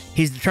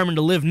 He's determined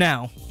to live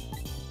now.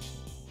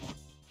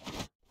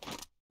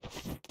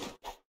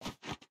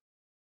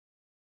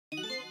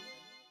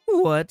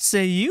 What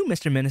say you,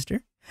 Mr.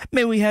 Minister?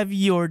 May we have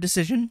your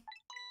decision?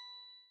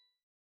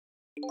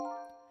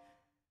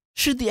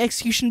 Should the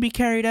execution be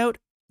carried out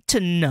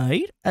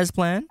tonight, as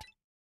planned?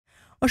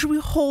 Or should we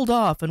hold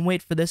off and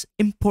wait for this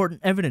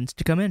important evidence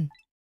to come in?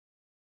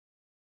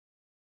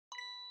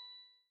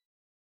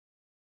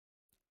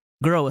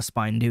 Grow a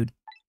spine, dude.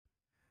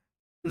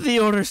 The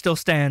order still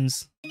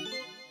stands.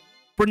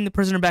 Bring the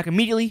prisoner back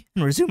immediately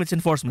and resume its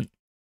enforcement.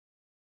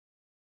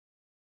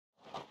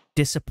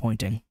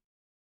 Disappointing.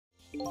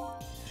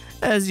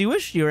 As you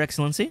wish, Your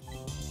Excellency.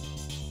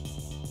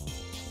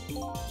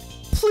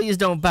 Please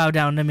don't bow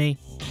down to me.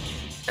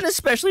 And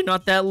especially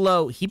not that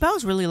low. He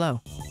bows really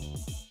low.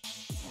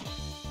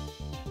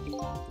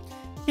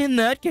 In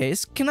that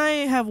case, can I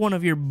have one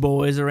of your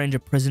boys arrange a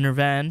prisoner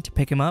van to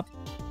pick him up?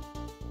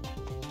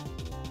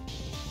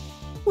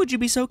 Would you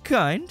be so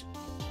kind?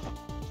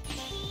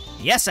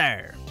 Yes,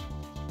 sir.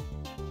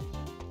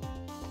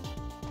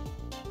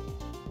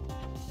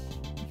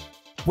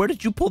 Where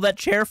did you pull that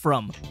chair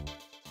from?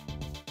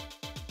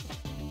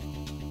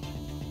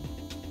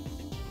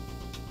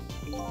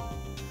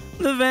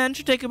 The van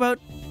should take about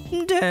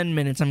 10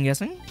 minutes, I'm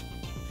guessing.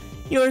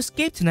 Your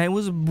escape tonight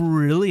was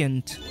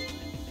brilliant.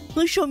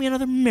 Will you show me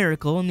another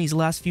miracle in these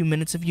last few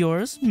minutes of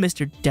yours,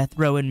 Mr. Death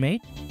Row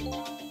inmate?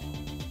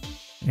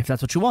 If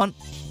that's what you want.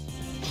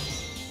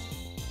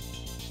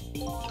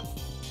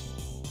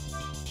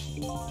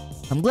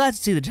 I'm glad to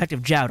see the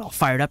Detective Jowd all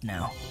fired up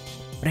now,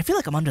 but I feel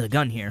like I'm under the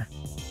gun here,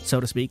 so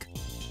to speak.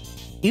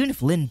 Even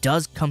if Lynn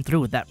does come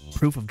through with that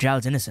proof of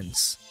Jowd's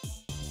innocence,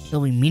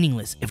 it'll be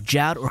meaningless if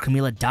Jowd or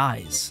Camilla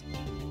dies.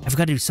 I've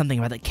got to do something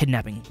about that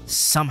kidnapping,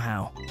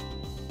 somehow.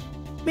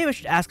 Maybe I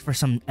should ask for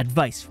some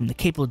advice from the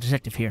capable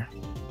detective here.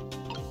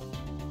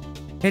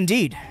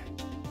 Indeed.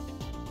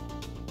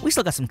 We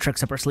still got some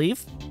tricks up our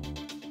sleeve.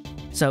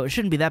 So it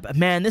shouldn't be that bad.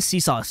 Man, this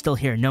seesaw is still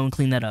here. No one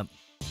cleaned that up.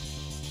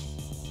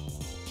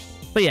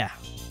 But yeah.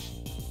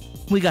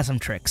 We got some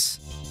tricks.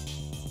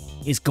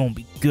 It's gonna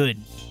be good.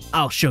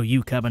 I'll show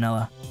you,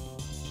 Cabanella.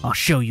 I'll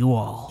show you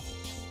all.